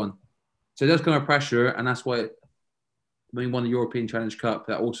 for everyone. So there's kind of pressure, and that's why when we won the European Challenge Cup,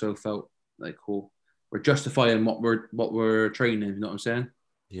 that also felt like, cool. We're justifying what we're training. You know what I'm saying?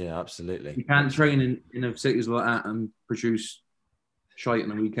 Yeah, absolutely. You can't train in a cities like that and produce shite on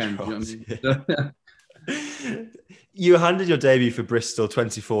the weekend. You know what I mean? You handed your debut for Bristol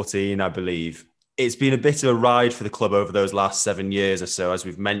 2014, I believe. It's been a bit of a ride for the club over those last 7 years or so. As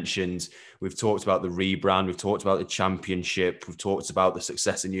we've mentioned, we've talked about the rebrand, we've talked about the championship, we've talked about the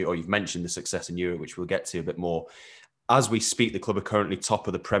success in Europe, or you've mentioned the success in Europe, which we'll get to a bit more. As we speak, the club are currently top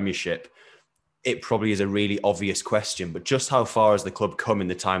of the Premiership. It probably is a really obvious question, but just how far has the club come in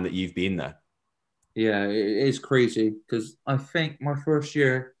the time that you've been there? Yeah, it is crazy because I think my first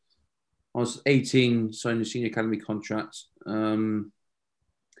year, I was 18, signed a senior academy contract.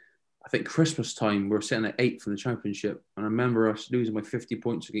 I think Christmas time, we were sitting at 8th in the championship. And I remember us losing by 50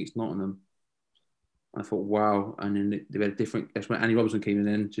 points against Nottingham. I thought, wow. And then they had a different, that's when Andy Robertson came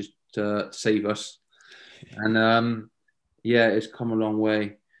in just to save us. And yeah, it's come a long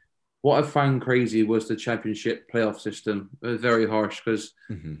way. What I found crazy was the championship playoff system. It was very harsh because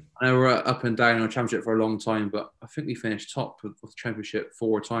I know we're up and down in our championship for a long time, but I think we finished top with the championship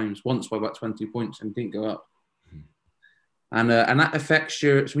 4 times, once by about 20 points and didn't go up. And that affects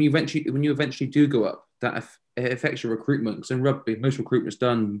your. So when you eventually do go up, it affects your recruitment. Because in rugby, most recruitment's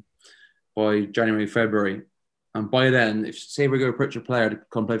done by January, February, and by then, if say we're going to approach a player to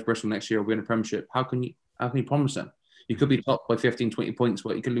come play for Bristol next year or win a Premiership, how can you promise them? You could be top by 15, 20 points,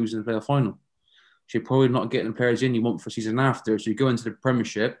 but you could lose in the playoff final. So you're probably not getting the players in you want for season after. So you go into the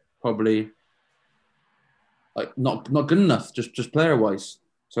Premiership probably like not good enough, just player wise.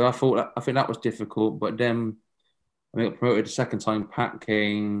 So I think that was difficult, but then. I got promoted the second time. Pat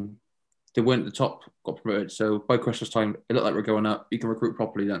came. They went to the top, got promoted. So by Christmas time, it looked like we're going up. You can recruit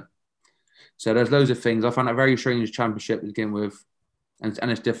properly then. So there's loads of things. I found a very strange championship to begin with, and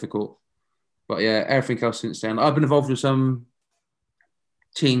it's difficult. But yeah, everything else since then. I've been involved with some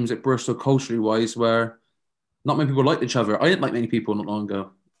teams at Bristol culturally wise where not many people liked each other. I didn't like many people not long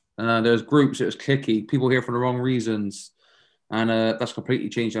ago. There's groups. It was cliquey. People here for the wrong reasons, and that's completely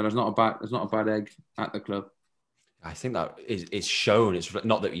changed. Now there's not a bad egg at the club. I think that is shown. It's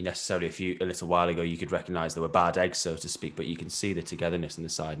not that you necessarily a little while ago you could recognise there were bad eggs, so to speak, but you can see the togetherness in the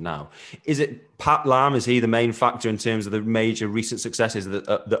side now. Is it Pat Lam? Is he the main factor in terms of the major recent successes?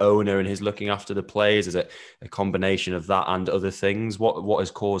 The owner and his looking after the players? Is it a combination of that and other things? What has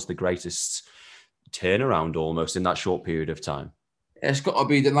caused the greatest turnaround almost in that short period of time? It's got to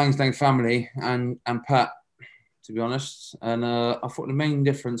be the Langsdowne family and Pat, to be honest. And I thought the main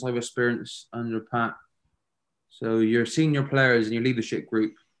difference I've experienced under Pat. So your senior players and your leadership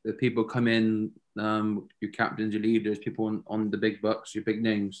group, the people come in, your captains, your leaders, people on the big bucks, your big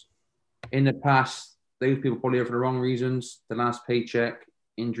names. In the past, those people probably are for the wrong reasons. The last paycheck,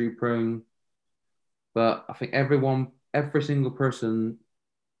 injury prone. But I think every single person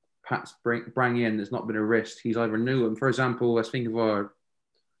Pat's bring in has not been a risk. He's either knew him. For example, let's think of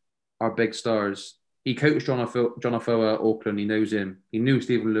our big stars. He coached John Afoa at Auckland. He knows him. He knew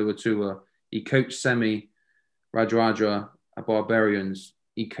Stephen Luatua. He coached Semi Radradra at Barbarians.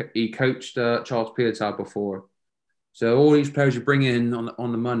 He coached Charles Piutau before. So all these players you bring in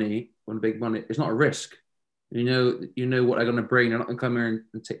on the money, on the big money, it's not a risk. You know what they're going to bring. They're not going to come here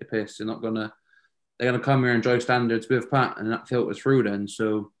and take the piss. They're going to come here and drive standards with Pat, and that filters through then.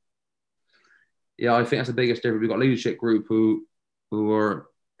 So yeah, I think that's the biggest difference. We've got a leadership group who are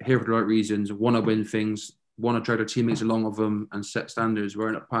here for the right reasons, want to win things, want to drag their teammates along with them and set standards. Where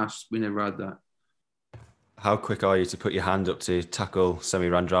in the past, we never had that. How quick are you to put your hand up to tackle Semi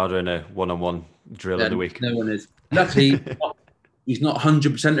Radradra in a one-on-one drill of the week? No one is. Luckily, he's not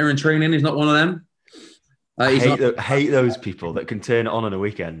 100%er in training. He's not one of them. I hate those people that can turn it on a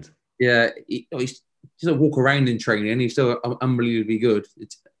weekend. Yeah, he doesn't walk around in training. He's still unbelievably good.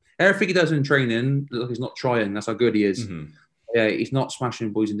 Everything he does in training, look, he's not trying. That's how good he is. Mm-hmm. Yeah, he's not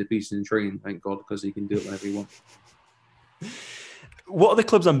smashing boys into pieces in training, thank God, because he can do it whenever he wants. What are the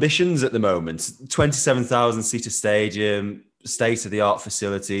club's ambitions at the moment? 27,000-seater stadium, state-of-the-art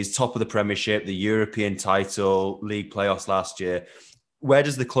facilities, top of the Premiership, the European title, league playoffs last year. Where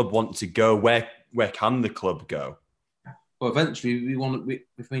does the club want to go? Where can the club go? Well, eventually,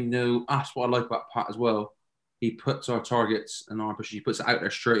 if we know, that's what I like about Pat as well. He puts our targets and our ambitions, he puts it out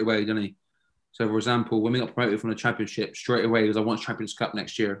there straight away, doesn't he? So, for example, when we got promoted from the Championship, straight away, because I want Champions Cup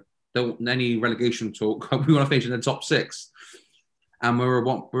next year. Don't any relegation talk. We want to finish in the top 6. And we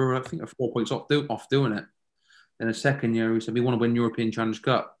were I think, 4 points off doing it. Then the second year, we said we want to win European Challenge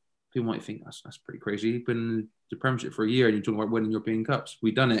Cup. People might think that's pretty crazy. You've been in the Premiership for a year and you're talking about winning European Cups.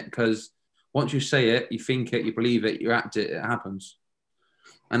 We've done it because Once you say it, you think it, you believe it, you act it, it happens.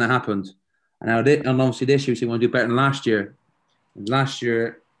 And it happened. And obviously this year we want to do better than last year. And last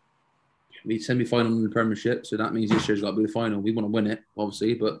year we semi-final in the Premiership, so that means this year's got to be the final. We want to win it,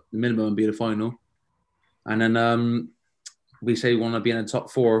 obviously, but the minimum would be the final. And then we say we want to be in the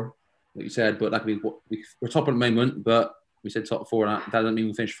top 4, like you said, but that could be, we're top at the moment, but we said top 4. That doesn't mean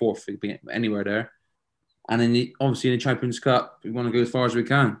we finish 4th. We could be anywhere there. And then obviously in the Champions Cup, we want to go as far as we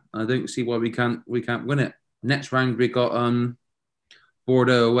can. I don't see why we can't win it. Next round we got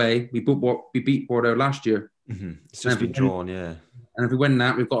Bordeaux away. We beat Bordeaux last year. Mm-hmm. It's just been drawn, yeah. And if we win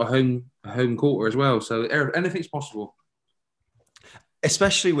that, we've got a home quarter as well. So anything's possible.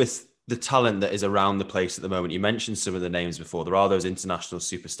 Especially with the talent that is around the place at the moment. You mentioned some of the names before. There are those international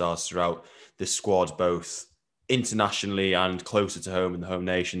superstars throughout the squad, both internationally and closer to home in the home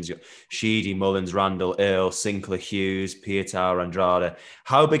nations. You've got Sheedy, Mullins, Randall, Earl, Sinclair, Hughes, Pietau, Andrade.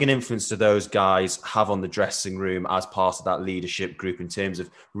 How big an influence do those guys have on the dressing room as part of that leadership group in terms of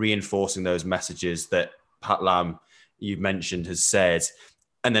reinforcing those messages that Pat Lam, you've mentioned, has said,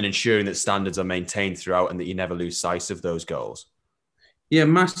 and then ensuring that standards are maintained throughout and that you never lose sight of those goals? Yeah,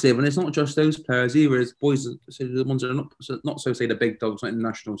 massive. And it's not just those players either. It's boys, the ones that are not so say the big dogs, not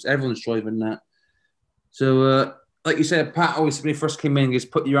internationals. Everyone's driving that. So, like you said, Pat always, when he first came in,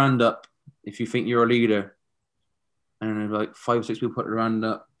 just put your hand up if you think you're a leader. And like 5 or 6 people put their hand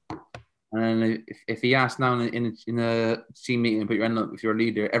up. And then if he asks now in a team meeting, put your hand up if you're a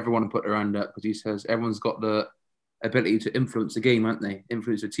leader, everyone will put their hand up because he says everyone's got the ability to influence the game, haven't they?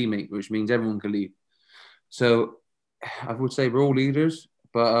 Influence a teammate, which means everyone can lead. So I would say we're all leaders.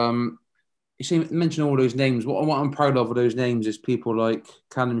 But you mention all those names. What I'm proud of those names is people like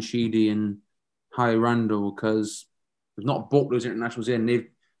Callum Sheedy and Harry Randall, because we've not brought those internationals in.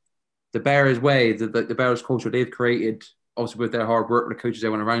 The Bears way, the Bears culture they've created, obviously with their hard work, the coaches they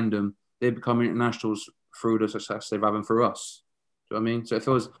went around them, they've become internationals through the success they've had through us. Do you know what I mean?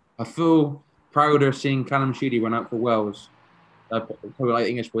 So I feel prouder seeing Callum Sheedy run out for Wales, probably like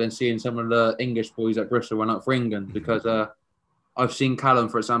English boy, and seeing some of the English boys at Bristol run out for England, because I've seen Callum,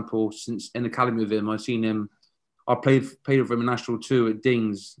 for example, since in the academy with him. I've seen him. I played with him in National 2 at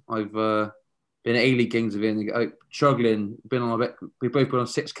Dings. I've been at A-League games with him, struggling, been on a bit. We both been on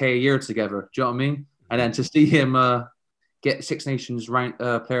 6K a year together. Do you know what I mean? And then to see him get Six Nations player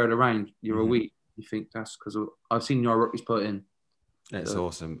of the round year a week, you think that's because I've seen your work he's put in. It's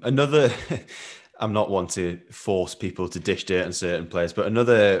awesome. Another, I'm not one to force people to dish dirt on certain players, but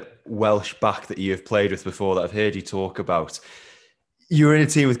another Welsh back that you have played with before that I've heard you talk about. You were in a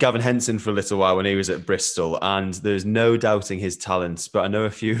team with Gavin Henson for a little while when he was at Bristol, and there's no doubting his talents, but I know a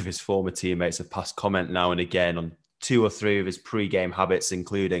few of his former teammates have passed comment now and again on 2 or 3 of his pre-game habits,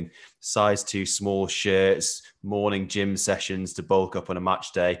 including size 2 small shirts, morning gym sessions to bulk up on a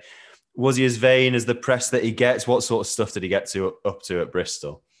match day. Was he as vain as the press that he gets? What sort of stuff did he get up to at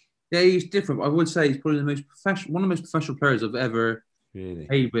Bristol? Yeah, he's different. I would say he's probably one of the most professional players I've ever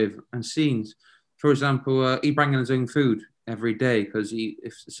played with and seen. For example, he brought in his own food every day because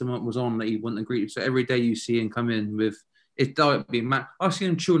if someone was on that he wouldn't agree to. So every day you see him come in with his diet being mad. I've seen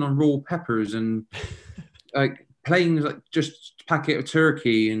him chewing on raw peppers and like playing like just a packet of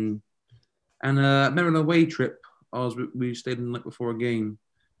turkey and remember on a away trip we stayed in like before a game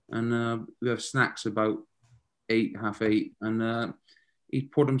and we have snacks about 8, half 8 and he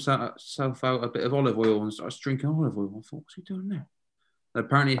poured himself out a bit of olive oil and starts drinking olive oil. I thought, what's he doing there?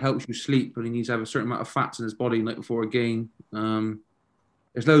 Apparently it helps you sleep, but he needs to have a certain amount of fats in his body like before a game.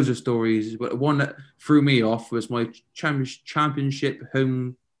 There's loads of stories, but one that threw me off was my championship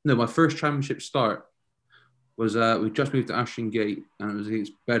home. No, my first championship start was we just moved to Ashton Gate and it was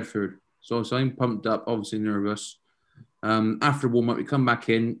against Bedford. So I'm pumped up, obviously nervous. After warm up, we come back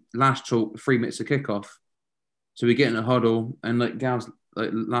in. Last talk, 3 minutes to kick off. So we get in a huddle and like Gav's like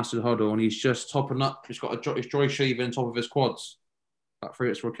lasted the huddle and he's just topping up. He's got his dry shaving on top of his quads. About 3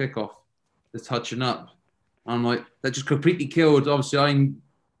 minutes for a kickoff. They're touching up. I'm like, that just completely killed. Obviously, I'm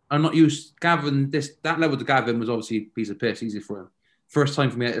not used. Gavin, that level to Gavin was obviously a piece of piss, easy for him. First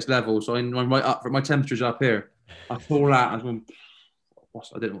time for me at this level, so I'm right up. My temperature's up here. I fall out. I was going, I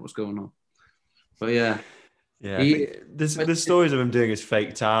didn't know what was going on. But yeah. Yeah, there's stories of him doing his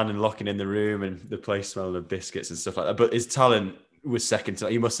fake tan and locking in the room and the place smelling of biscuits and stuff like that. But his talent was second to.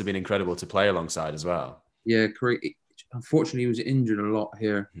 He must have been incredible to play alongside as well. Yeah, correct. Unfortunately, he was injured a lot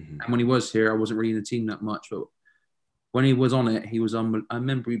here. Mm-hmm. And when he was here, I wasn't really in the team that much. But when he was on it, he was on. I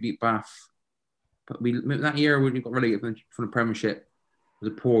remember we beat Bath. But that year when we got relegated from the Premiership, it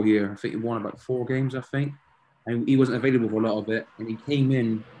was a poor year. I think he won about 4 games, I think. And he wasn't available for a lot of it. And he came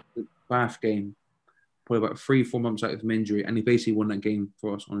in the Bath game, probably about 3-4 months out of injury. And he basically won that game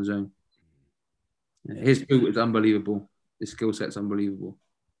for us on his own. His boot is unbelievable. His skill set's unbelievable.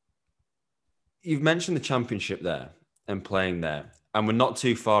 You've mentioned the Championship there and playing there, and we're not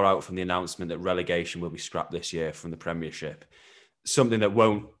too far out from the announcement that relegation will be scrapped this year from the Premiership. Something that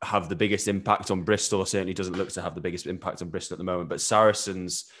won't have the biggest impact on Bristol, or certainly doesn't look to have the biggest impact on Bristol at the moment. But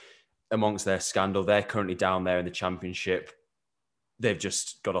Saracens, amongst their scandal, they're currently down there in the Championship. They've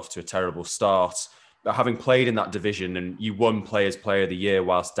just got off to a terrible start. But having played in that division and you won Players' Player of the Year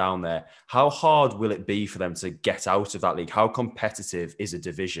whilst down there, how hard will it be for them to get out of that league? How competitive is a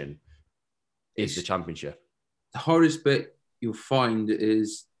division? Is the Championship? The hardest bit you'll find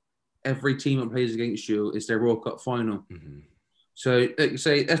is every team that plays against you is their World Cup final. Mm-hmm. So, like you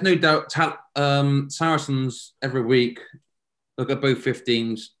say, there's no doubt Saracens every week, look at both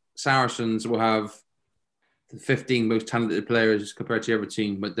 15s. Saracens will have the 15 most talented players compared to every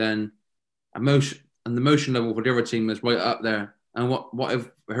team, but then the emotion level for the other team is right up there. And what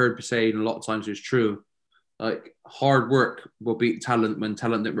I've heard saying a lot of times is true. Like, hard work will beat talent when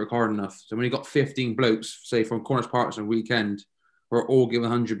talent didn't work hard enough. So when you got 15 blokes, say from Corners Parks on a weekend, who are all giving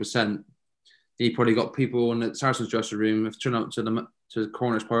 100%, you probably got people in the Saracens dressing room have turned up to the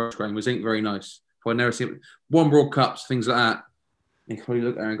Corners Parks ground, which ain't very nice. I've never seen one World Cups, things like that. You can probably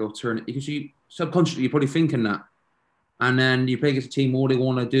look there and go, turn it. Because you subconsciously, you're probably thinking that. And then you play against a team, all they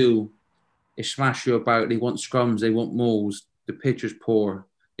want to do is smash you about. They want scrums, they want mauls. The pitch is poor.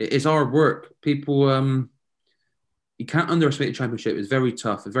 It's hard work. People, you can't underestimate the Championship. It's very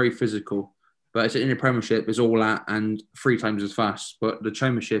tough. It's very physical. But it's in the Premiership, it's all that and 3 times as fast. But the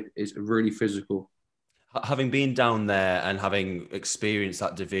Championship is really physical. Having been down there and having experienced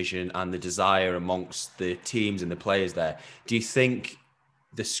that division and the desire amongst the teams and the players there, do you think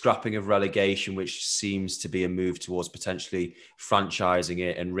the scrapping of relegation, which seems to be a move towards potentially franchising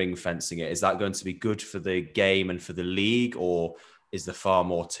it and ring fencing it, is that going to be good for the game and for the league, or is there far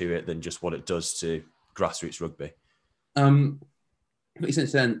more to it than just what it does to grassroots rugby?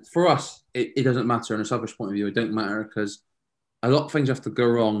 Since then, for us, it doesn't matter. On a selfish point of view, it don't matter because a lot of things have to go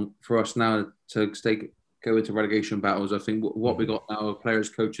wrong for us now to go into relegation battles. I think what we got now, players,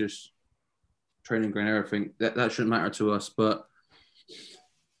 coaches, training ground, everything, that shouldn't matter to us. But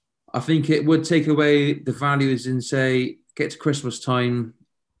I think it would take away the values in, say, get to Christmas time,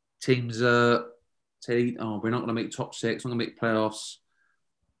 teams say, oh, we're not going to make top 6, not going to make playoffs.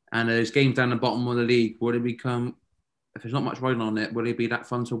 And there's games down the bottom of the league. Would it become, if there's not much riding on it, would it be that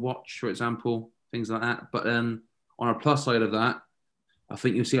fun to watch, for example, things like that? But then on a plus side of that, I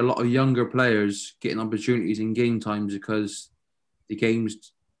think you'll see a lot of younger players getting opportunities in game times because the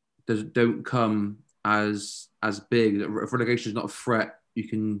games don't come as big. If relegation is not a threat, you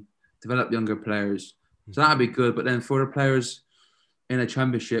can develop younger players. So that'd be good. But then for the players in a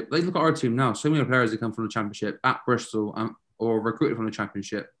Championship, like look at our team now. So many players that come from the Championship at Bristol or recruited from the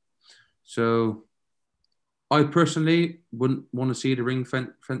Championship. So I personally wouldn't want to see the ring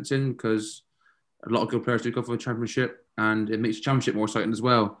fencing because a lot of good players do go for the Championship and it makes the Championship more exciting as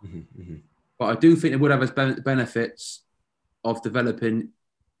well. Mm-hmm. But I do think it would have its benefits of developing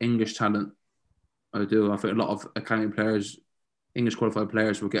English talent. I do. I think a lot of academy players, English qualified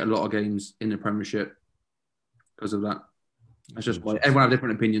players, will get a lot of games in the Premiership because of that. That's just why everyone have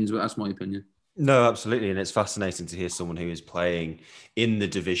different opinions, but that's my opinion. No, absolutely. And it's fascinating to hear someone who is playing in the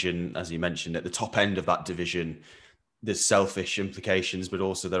division, as you mentioned, at the top end of that division. There's selfish implications, but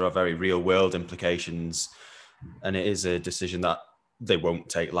also there are very real world implications. And it is a decision that they won't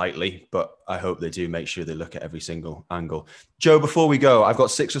take lightly, but I hope they do make sure they look at every single angle. Joe, before we go, I've got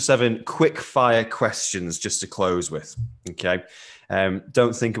 6 or 7 quick fire questions just to close with. Okay.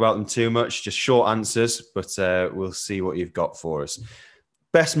 Don't think about them too much, just short answers, but we'll see what you've got for us.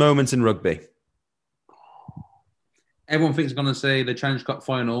 Best moment in rugby? Everyone thinks I'm going to say the Challenge Cup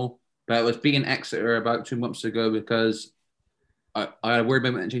final, but it was beating Exeter about 2 months ago because I had a weird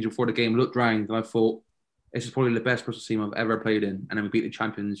moment in change before the game, looked round and I thought, this is probably the best Bristol team I've ever played in. And then we beat the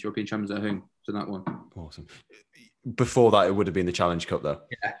champions, European champions at home. So that one. Awesome. Before that, it would have been the Challenge Cup though.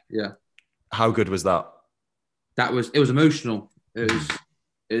 Yeah. How good was that? It was emotional. It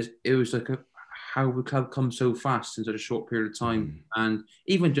was like how the club come so fast in such a short period of time. And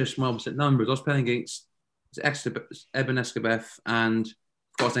even just small percent numbers, I was playing against Eben Escabeth and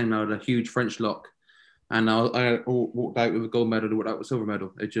I've got his name now, the huge French lock. And I walked out with a gold medal, walked out with a silver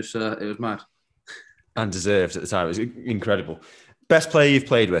medal. It just, it was mad. And deserved at the time. It was incredible. Best player you've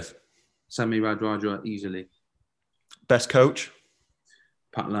played with? Sami Radradra, easily. Best coach?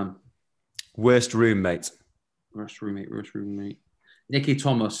 Pat Lam. Worst roommate? Worst roommate. Nicky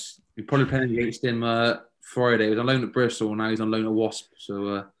Thomas. We probably playing against him Friday. He was on loan at Bristol, now he's on loan at Wasp.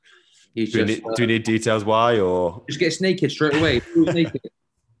 So he's do you need details why? Or just gets naked straight away. Naked.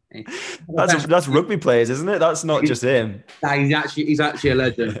 That's rugby players, isn't it? That's not just him. Nah, he's actually a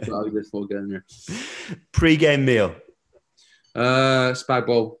legend. Well, he just getting there. Pre-game meal. Spag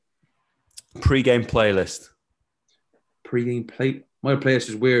bowl. Pre-game playlist. Pre-game play. My playlist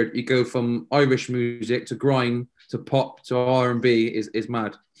is weird. You go from Irish music to grime to pop to R&B is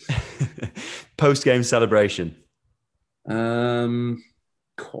mad. Post-game celebration. COVID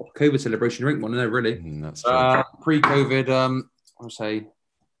celebration drink one, no, really. That's true. Pre-COVID, I would say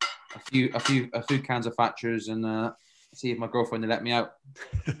a few cans of Thatchers and see if my girlfriend will let me out.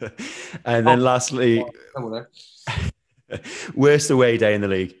 And then lastly, worst away day in the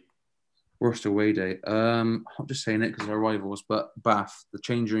league. Worst away day. I'm just saying it because they're rivals, but Bath, the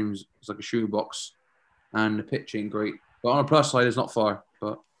change rooms is like a shoebox, and the pitch ain't great. But on a plus side, it's not far.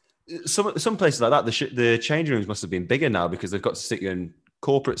 But some places like that, the change rooms must have been bigger now because they've got to stick you in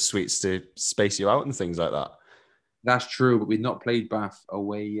corporate suites to space you out and things like that. That's true, but we've not played Bath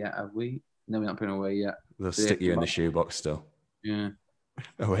away yet, have we? No, we're not playing away yet. They'll stick you in the shoebox still. Yeah.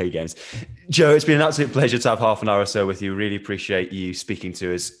 Away games. Joe, it's been an absolute pleasure to have half an hour or so with you. Really appreciate you speaking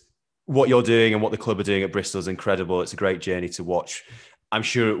to us. What you're doing and what the club are doing at Bristol is incredible. It's a great journey to watch. I'm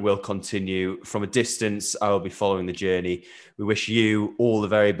sure it will continue. From a distance, I will be following the journey. We wish you all the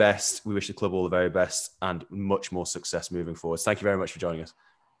very best. We wish the club all the very best and much more success moving forward. Thank you very much for joining us.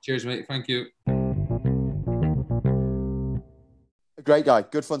 Cheers, mate. Thank you. A great guy.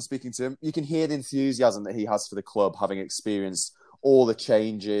 Good fun speaking to him. You can hear the enthusiasm that he has for the club, having experienced all the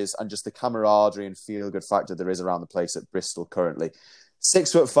changes and just the camaraderie and feel-good factor there is around the place at Bristol currently.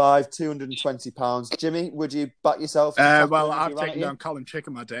 6'5", 220 pounds. Jimmy, would you back yourself? Well, I've taken down Colin Chick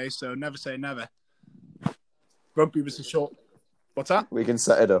in my day, so never say never. Rugby was a short. What's that? We can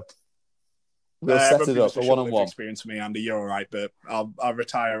set it up. We'll set it up for one-on-one. Experience for me, Andy. You're all right, but I'll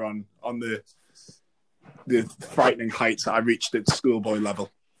retire on the frightening heights that I reached at schoolboy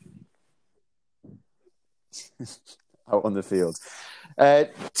level. Out on the field.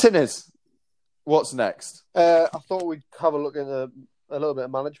 Tinners, what's next? I thought we'd have a look at a little bit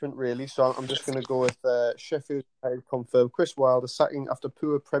of management, really. So I'm just going to go with Sheffield United confirmed Chris Wilder sacking after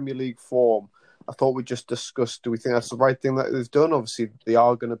poor Premier League form. I thought we'd just discuss, do we think that's the right thing that they've done? Obviously, they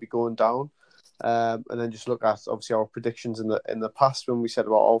are going to be going down. And then just look at, obviously, our predictions in the past when we said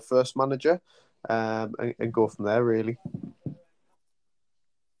about our first manager and go from there, really.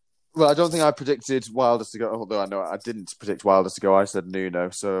 Well, I don't think I predicted Wilder to go, although I know I didn't predict Wilder to go. I said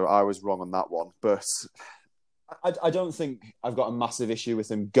Nuno, so I was wrong on that one. But I don't think I've got a massive issue with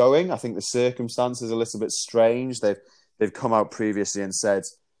him going. I think the circumstances are a little bit strange. They've come out previously and said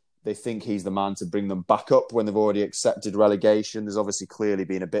they think he's the man to bring them back up when they've already accepted relegation. There's obviously clearly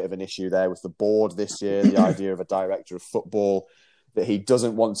been a bit of an issue there with the board this year, the idea of a director of football that he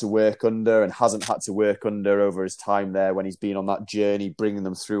doesn't want to work under and hasn't had to work under over his time there when he's been on that journey, bringing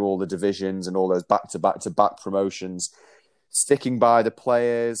them through all the divisions and all those back-to-back promotions, sticking by the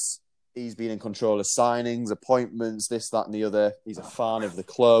players. He's been in control of signings, appointments, this, that and the other. He's a fan of the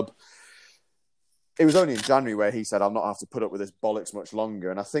club. It was only in January where he said, I'll not have to put up with this bollocks much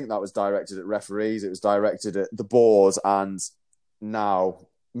longer. And I think that was directed at referees. It was directed at the board. And now,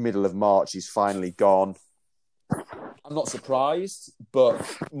 middle of March, he's finally gone. I'm not surprised, but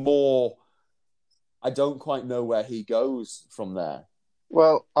more, I don't quite know where he goes from there.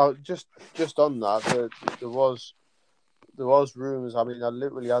 Well, just on that, there was rumours. I mean, I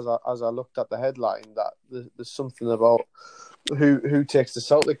literally, as I looked at the headline, that there's something about who takes the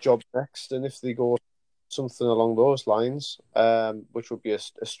Celtic job next, and if they go something along those lines, which would be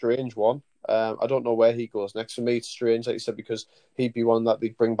a strange one. I don't know where he goes next. For me, it's strange, like you said, because he'd be one that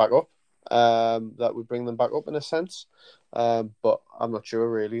they'd bring back up. That would bring them back up in a sense. But I'm not sure,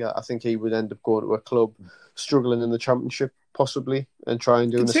 really. I think he would end up going to a club struggling in the Championship, possibly, and try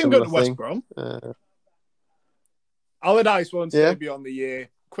and do a similar thing. West Brom. Allardyce won't say beyond the year.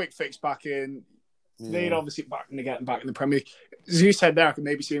 Quick fix back in. They'd obviously getting back in the Premier League. As you said there, I could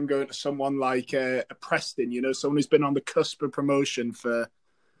maybe see him going to someone like a Preston, someone who's been on the cusp of promotion for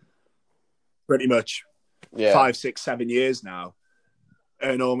pretty much 5, 6, 7 years now.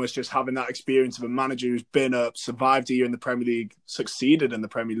 And almost just having that experience of a manager who's been up, survived a year in the Premier League, succeeded in the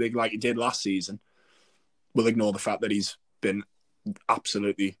Premier League like he did last season. We'll ignore the fact that he's been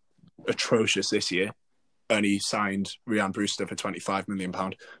absolutely atrocious this year. And he signed Ryan Brewster for £25 million.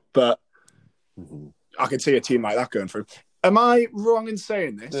 But I could see a team like that going through. Am I wrong in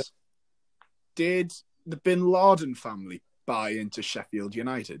saying this? Yeah. Did the Bin Laden family buy into Sheffield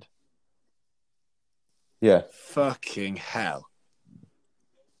United? Yeah. Fucking hell.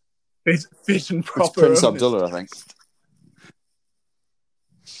 Fit and proper. It's Prince Abdullah, I think.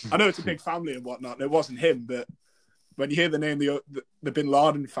 I know it's a big family and whatnot. And it wasn't him, but when you hear the name the Bin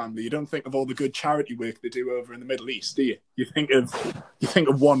Laden family, you don't think of all the good charity work they do over in the Middle East, do you? You think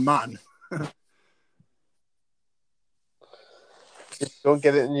of one man. Don't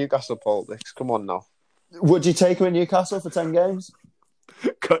get it in Newcastle politics. Come on now. Would you take him in Newcastle for 10 games?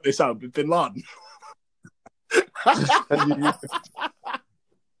 Cut this out, Bin Laden. I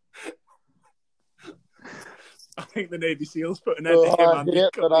think the Navy SEALs put an end to him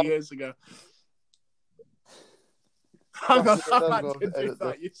a couple of years ago. Hang on, I did do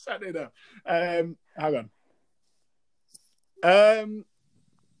that. You set it up. Hang on.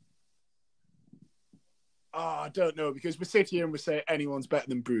 I don't know, because we sit here and we say anyone's better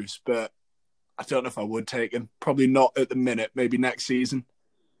than Bruce, but I don't know if I would take him. Probably not at the minute. Maybe next season.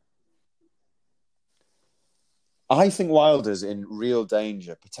 I think Wilder's in real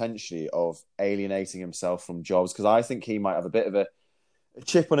danger, potentially, of alienating himself from jobs, because I think he might have a bit of a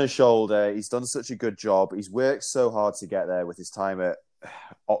chip on his shoulder. He's done such a good job. He's worked so hard to get there with his time at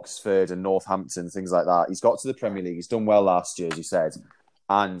Oxford and Northampton, things like that. He's got to the Premier League. He's done well last year, as you said.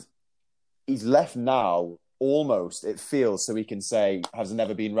 And he's left now, almost, it feels, so he can say, has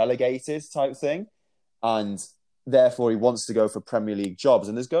never been relegated type thing. And therefore, he wants to go for Premier League jobs.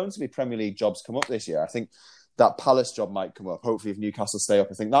 And there's going to be Premier League jobs come up this year. I think that Palace job might come up. Hopefully, if Newcastle stay up,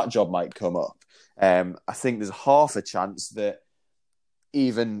 I think that job might come up. I think there's half a chance that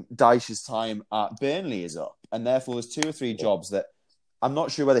even Dyche's time at Burnley is up. And therefore, there's 2 or 3 jobs that I'm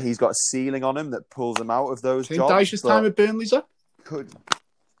not sure whether he's got a ceiling on him that pulls him out of those jobs. Dyche's time at Burnley's up?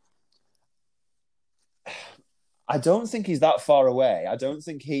 I don't think he's that far away. I don't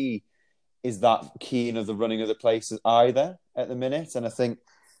think he is that keen of the running of the places either at the minute. And I think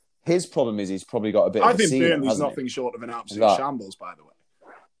his problem is he's probably got a bit of a ceiling. I think Burnley's nothing short of an absolute shambles, by the way.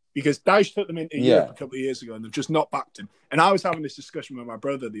 Because Dyche took them into Europe a couple of years ago and they've just not backed him. And I was having this discussion with my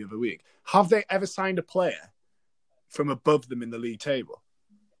brother the other week. Have they ever signed a player from above them in the league table?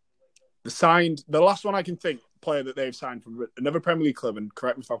 The last one I can think, player that they've signed from another Premier League club, and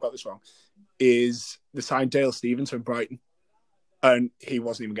correct me if I've got this wrong, is they signed Dale Stephens from Brighton. And he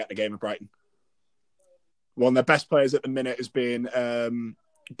wasn't even getting a game at Brighton. One of their best players at the minute has been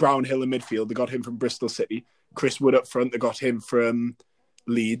Brownhill in midfield. They got him from Bristol City. Chris Wood up front. They got him from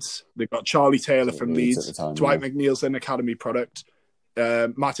Leeds. They got Charlie Taylor from Leeds. Dwight McNeil's an academy product.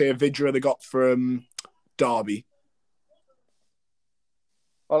 Matej Vidra they got from Derby.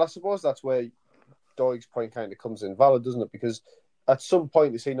 Well, I suppose that's where Doig's point kind of comes in valid, doesn't it? Because at some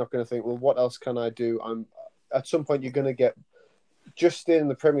point, is he not going to think, well, what else can I do? At some point, you're going to get just staying in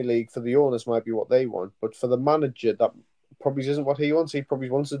the Premier League for the owners might be what they want, but for the manager, that probably isn't what he wants. He probably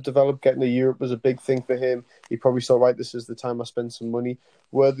wants to develop. Getting to Europe was a big thing for him. He probably thought, right, this is the time I spend some money.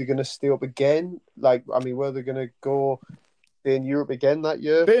 Were they going to stay up again? Were they going to go in Europe again that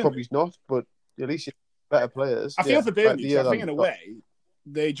year? Probably not, but at least you have better players. I feel for Burnley, I think in a way,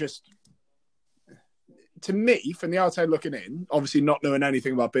 they just, to me, from the outside looking in, obviously not knowing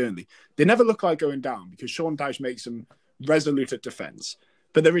anything about Burnley, they never look like going down because Sean Dyche makes them resolute at defence.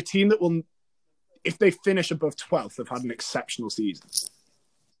 But they're a team that will, if they finish above 12th, they've had an exceptional season.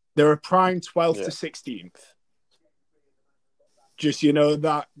 They're a prime 12th to 16th. Just,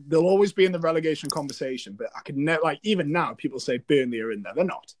 that they'll always be in the relegation conversation. But I could never, even now, people say Burnley are in there. They're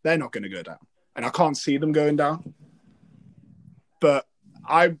not. They're not going to go down. And I can't see them going down. But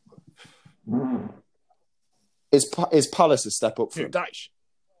Is Palace a step up for him? Dyche.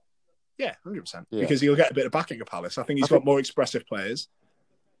 Yeah, 100%. Yeah. Because he'll get a bit of backing of Palace. I think he's got more expressive players.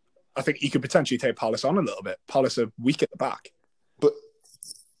 I think he could potentially take Palace on a little bit. Palace are weak at the back. But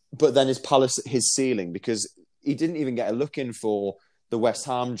then is Palace his ceiling? Because he didn't even get a look in for the West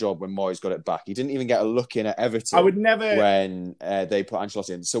Ham job when Moyes got it back. He didn't even get a look in at Everton. I would never when they put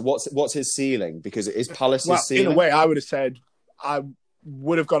Ancelotti in. So what's his ceiling? Because it is Palace his ceiling. In a way, I would have said I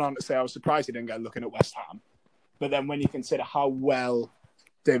would have gone on to say I was surprised he didn't get a look in at West Ham. But then when you consider how well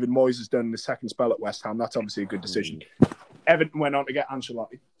David Moyes has done in the second spell at West Ham, that's obviously a good decision. Everton went on to get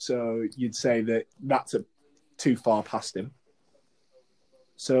Ancelotti, so you'd say that that's too far past him.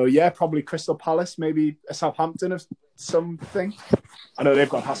 So, yeah, probably Crystal Palace, maybe a Southampton of something. I know they've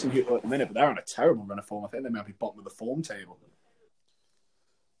got Hasenhüttl at the minute, but they're on a terrible run of form. I think they might be bottom of the form table.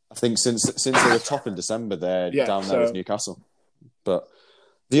 I think since they were top in December, they're down there with Newcastle. But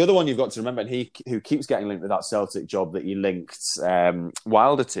the other one you've got to remember, and who keeps getting linked with that Celtic job that you linked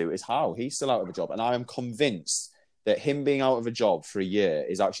Wilder to, is Howe. He's still out of a job. And I am convinced that him being out of a job for a year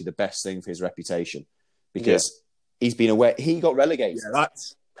is actually the best thing for his reputation. Because he's been away. He got relegated. Yeah,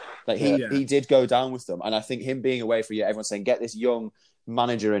 that's... He did go down with them. And I think him being away for a year, everyone's saying, get this young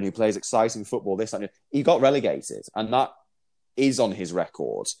manager in who plays exciting football, this, that, and he got relegated. And that is on his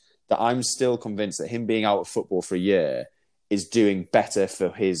record. that I'm still convinced that him being out of football for a year is doing better for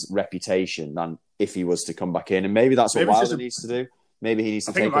his reputation than if he was to come back in. And maybe that's what Wilder needs to do. Maybe he needs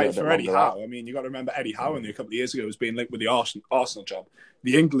to take a little bit longer. Eddie Howe. I mean, you got to remember Eddie Howe only a couple of years ago was being linked with the Arsenal job,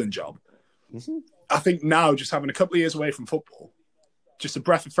 the England job. Mm-hmm. I think now just having a couple of years away from football, just a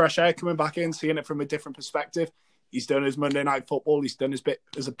breath of fresh air coming back in, seeing it from a different perspective. He's done his Monday Night Football. He's done his bit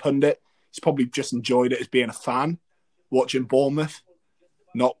as a pundit. He's probably just enjoyed it as being a fan, watching Bournemouth,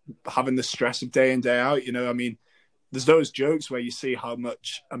 not having the stress of day in, day out. You know, I mean, there's those jokes where you see how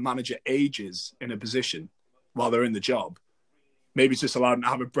much a manager ages in a position while they're in the job. Maybe it's just allowed him to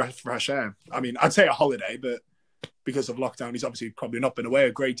have a breath of fresh air. I mean, I'd say a holiday, but because of lockdown, he's obviously probably not been away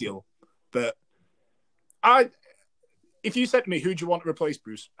a great deal. But if you said to me, who do you want to replace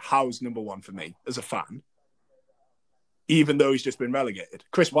Bruce? Howe's number one for me as a fan, even though he's just been relegated.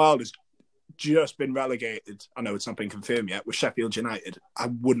 Chris Wilder's just been relegated. I know it's not been confirmed yet with Sheffield United. I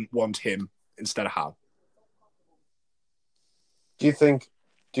wouldn't want him instead of Howe. Do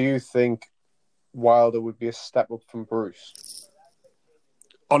you think Wilder would be a step up from Bruce?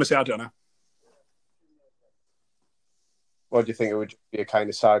 Honestly, I don't know. Or do you think it would be a kind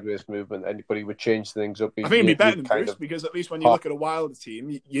of sideways movement? Anybody would change things up? I think it'd be better than Bruce because at least when you look at a Wilder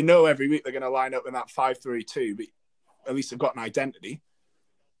team, you know every week they're going to line up in that 5-3-2, but at least they've got an identity.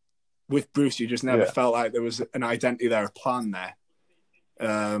 With Bruce, you just never felt like there was an identity there, a plan there.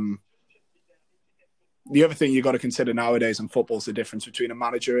 The other thing you've got to consider nowadays in football is the difference between a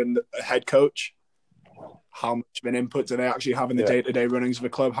manager and a head coach. How much of an input do they actually have in the day-to-day runnings of a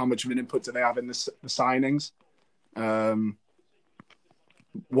club? How much of an input do they have in the signings?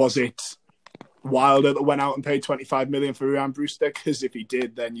 Was it Wilder that went out and paid 25 million for Ryan Brewster? Because if he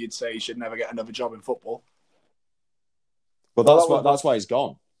did, then you'd say he should never get another job in football. But that's why he's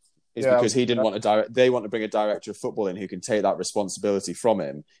gone. Is because he didn't want they want to bring a director of football in who can take that responsibility from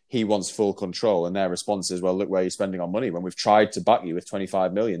him. He wants full control, and their response is, well, look where you're spending our money when we've tried to back you with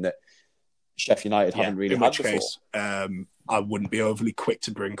 25 million that Sheffield United haven't really had before. In which case, I wouldn't be overly quick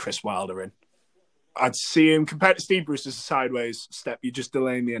to bring Chris Wilder in. I'd see him compared to Steve Bruce as a sideways step. You're just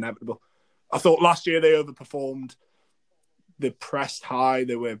delaying the inevitable. I thought last year they overperformed. They pressed high.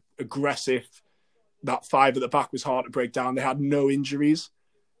 They were aggressive. That five at the back was hard to break down. They had no injuries,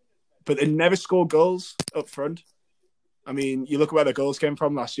 but they never scored goals up front. I mean, you look at where the goals came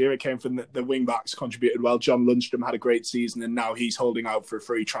from last year. It came from the wing-backs contributed well. John Lundstrom had a great season, and now he's holding out for a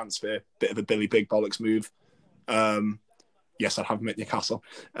free transfer. Bit of a Billy Big Bollocks move. Yes, I'd have him at Newcastle.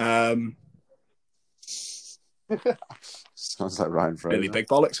 Sounds like Ryan Fraser. Billy Big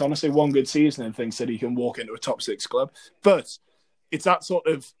Bollocks, honestly. One good season and thinks that he can walk into a top six club. But it's that sort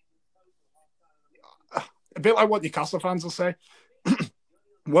of... a bit like what Newcastle fans will say.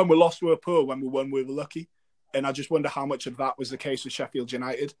 When we lost, we were poor. When we won, we were lucky. And I just wonder how much of that was the case with Sheffield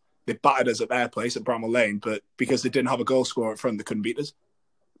United. They battered us at their place at Bramall Lane, but because they didn't have a goal scorer up front, they couldn't beat us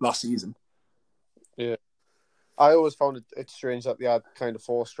last season. Yeah. I always found it strange that they had kind of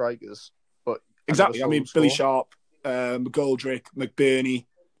four strikers. But exactly. I mean, Billy Sharp, McGoldrick, McBurney.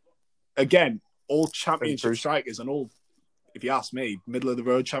 Again, all championship strikers and all, if you ask me,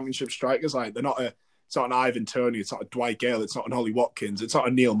 middle-of-the-road championship strikers. Like, they're not it's not an Ivan Toney, it's not a Dwight Gale, it's not an Ollie Watkins, it's not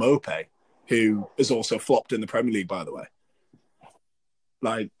a Neil Maupay, who has also flopped in the Premier League, by the way.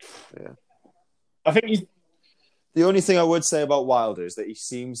 Like, I think the only thing I would say about Wilder is that he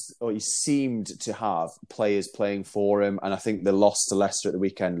seemed to have players playing for him, and I think the loss to Leicester at the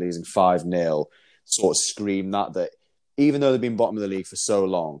weekend, losing 5-0, sort of screamed that even though they've been bottom of the league for so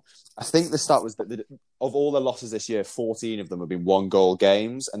long, I think the stat was that of all the losses this year, 14 of them have been one-goal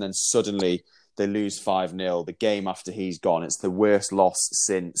games, and then suddenly they lose 5-0 the game after he's gone. It's the worst loss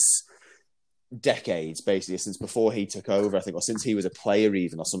since decades, basically, since before he took over, I think, or since he was a player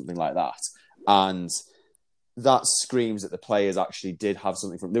even, or something like that. And that screams that the players actually did have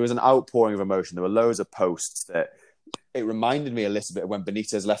something from... There was an outpouring of emotion. There were loads of posts that... It reminded me a little bit of when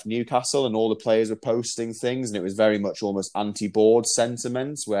Benitez left Newcastle and all the players were posting things, and it was very much almost anti-board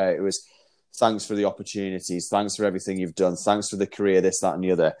sentiment, where it was... Thanks for the opportunities. Thanks for everything you've done. Thanks for the career, this, that, and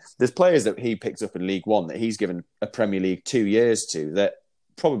the other. There's players that he picked up in League One that he's given a Premier League 2 years to that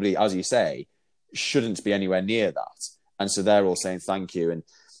probably, as you say, shouldn't be anywhere near that. And so they're all saying thank you. And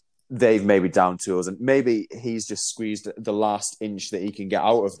they've maybe down tools. And maybe he's just squeezed the last inch that he can get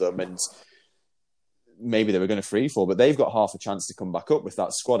out of them. And maybe they were going to free fall. But they've got half a chance to come back up with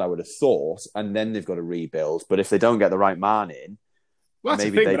that squad, I would have thought. And then they've got to rebuild. But if they don't get the right man in, well,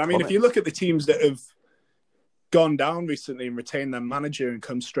 that's the thing, but I mean, if you look at the teams that have gone down recently and retained their manager and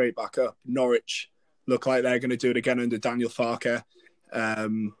come straight back up, Norwich look like they're going to do it again under Daniel Farke.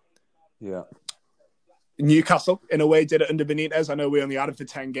 Newcastle, in a way, did it under Benitez. I know we only had him for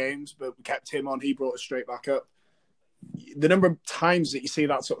 10 games, but we kept him on. He brought us straight back up. The number of times that you see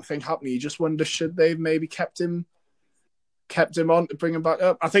that sort of thing happening, you just wonder, should they have maybe kept him on to bring him back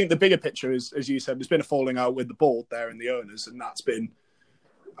up? I think the bigger picture is, as you said, there's been a falling out with the board there and the owners, and I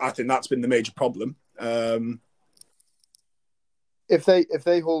think that's been the major problem. If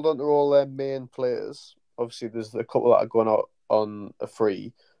they hold on to all their main players, obviously there's a couple that are going out on a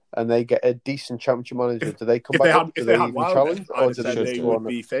free, and they get a decent championship manager, do they come back up? Do they even challenge? Or do they would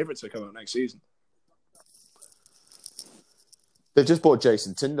be favourites to come out next season? They've just bought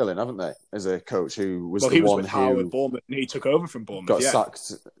Jason Tyndall in, haven't they, as a coach who was the he was one with Howe who at Bournemouth, and he took over from Bournemouth. Got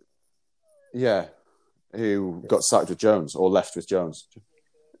sacked. Yeah, who got sacked with Jones or left with Jones.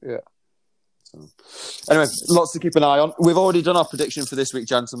 Yeah. So, anyway, lots to keep an eye on. We've already done our prediction for this week,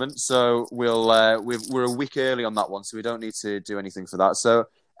 gentlemen. So we're a week early on that one, so we don't need to do anything for that. So,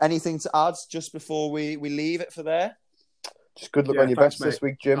 anything to add just before we leave it for there? Just good luck on your bets this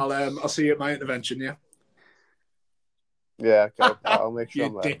week, Jim. I'll see you at my intervention. Yeah. Yeah, okay. I'll make sure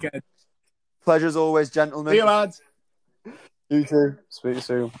I'm there. Dickhead. Pleasure as always, gentlemen. See you, lads. You too. Speak to you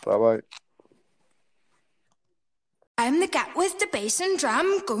soon. Bye-bye. I'm the cat with the bass and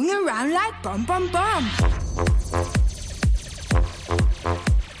drum going around like bum bum bum.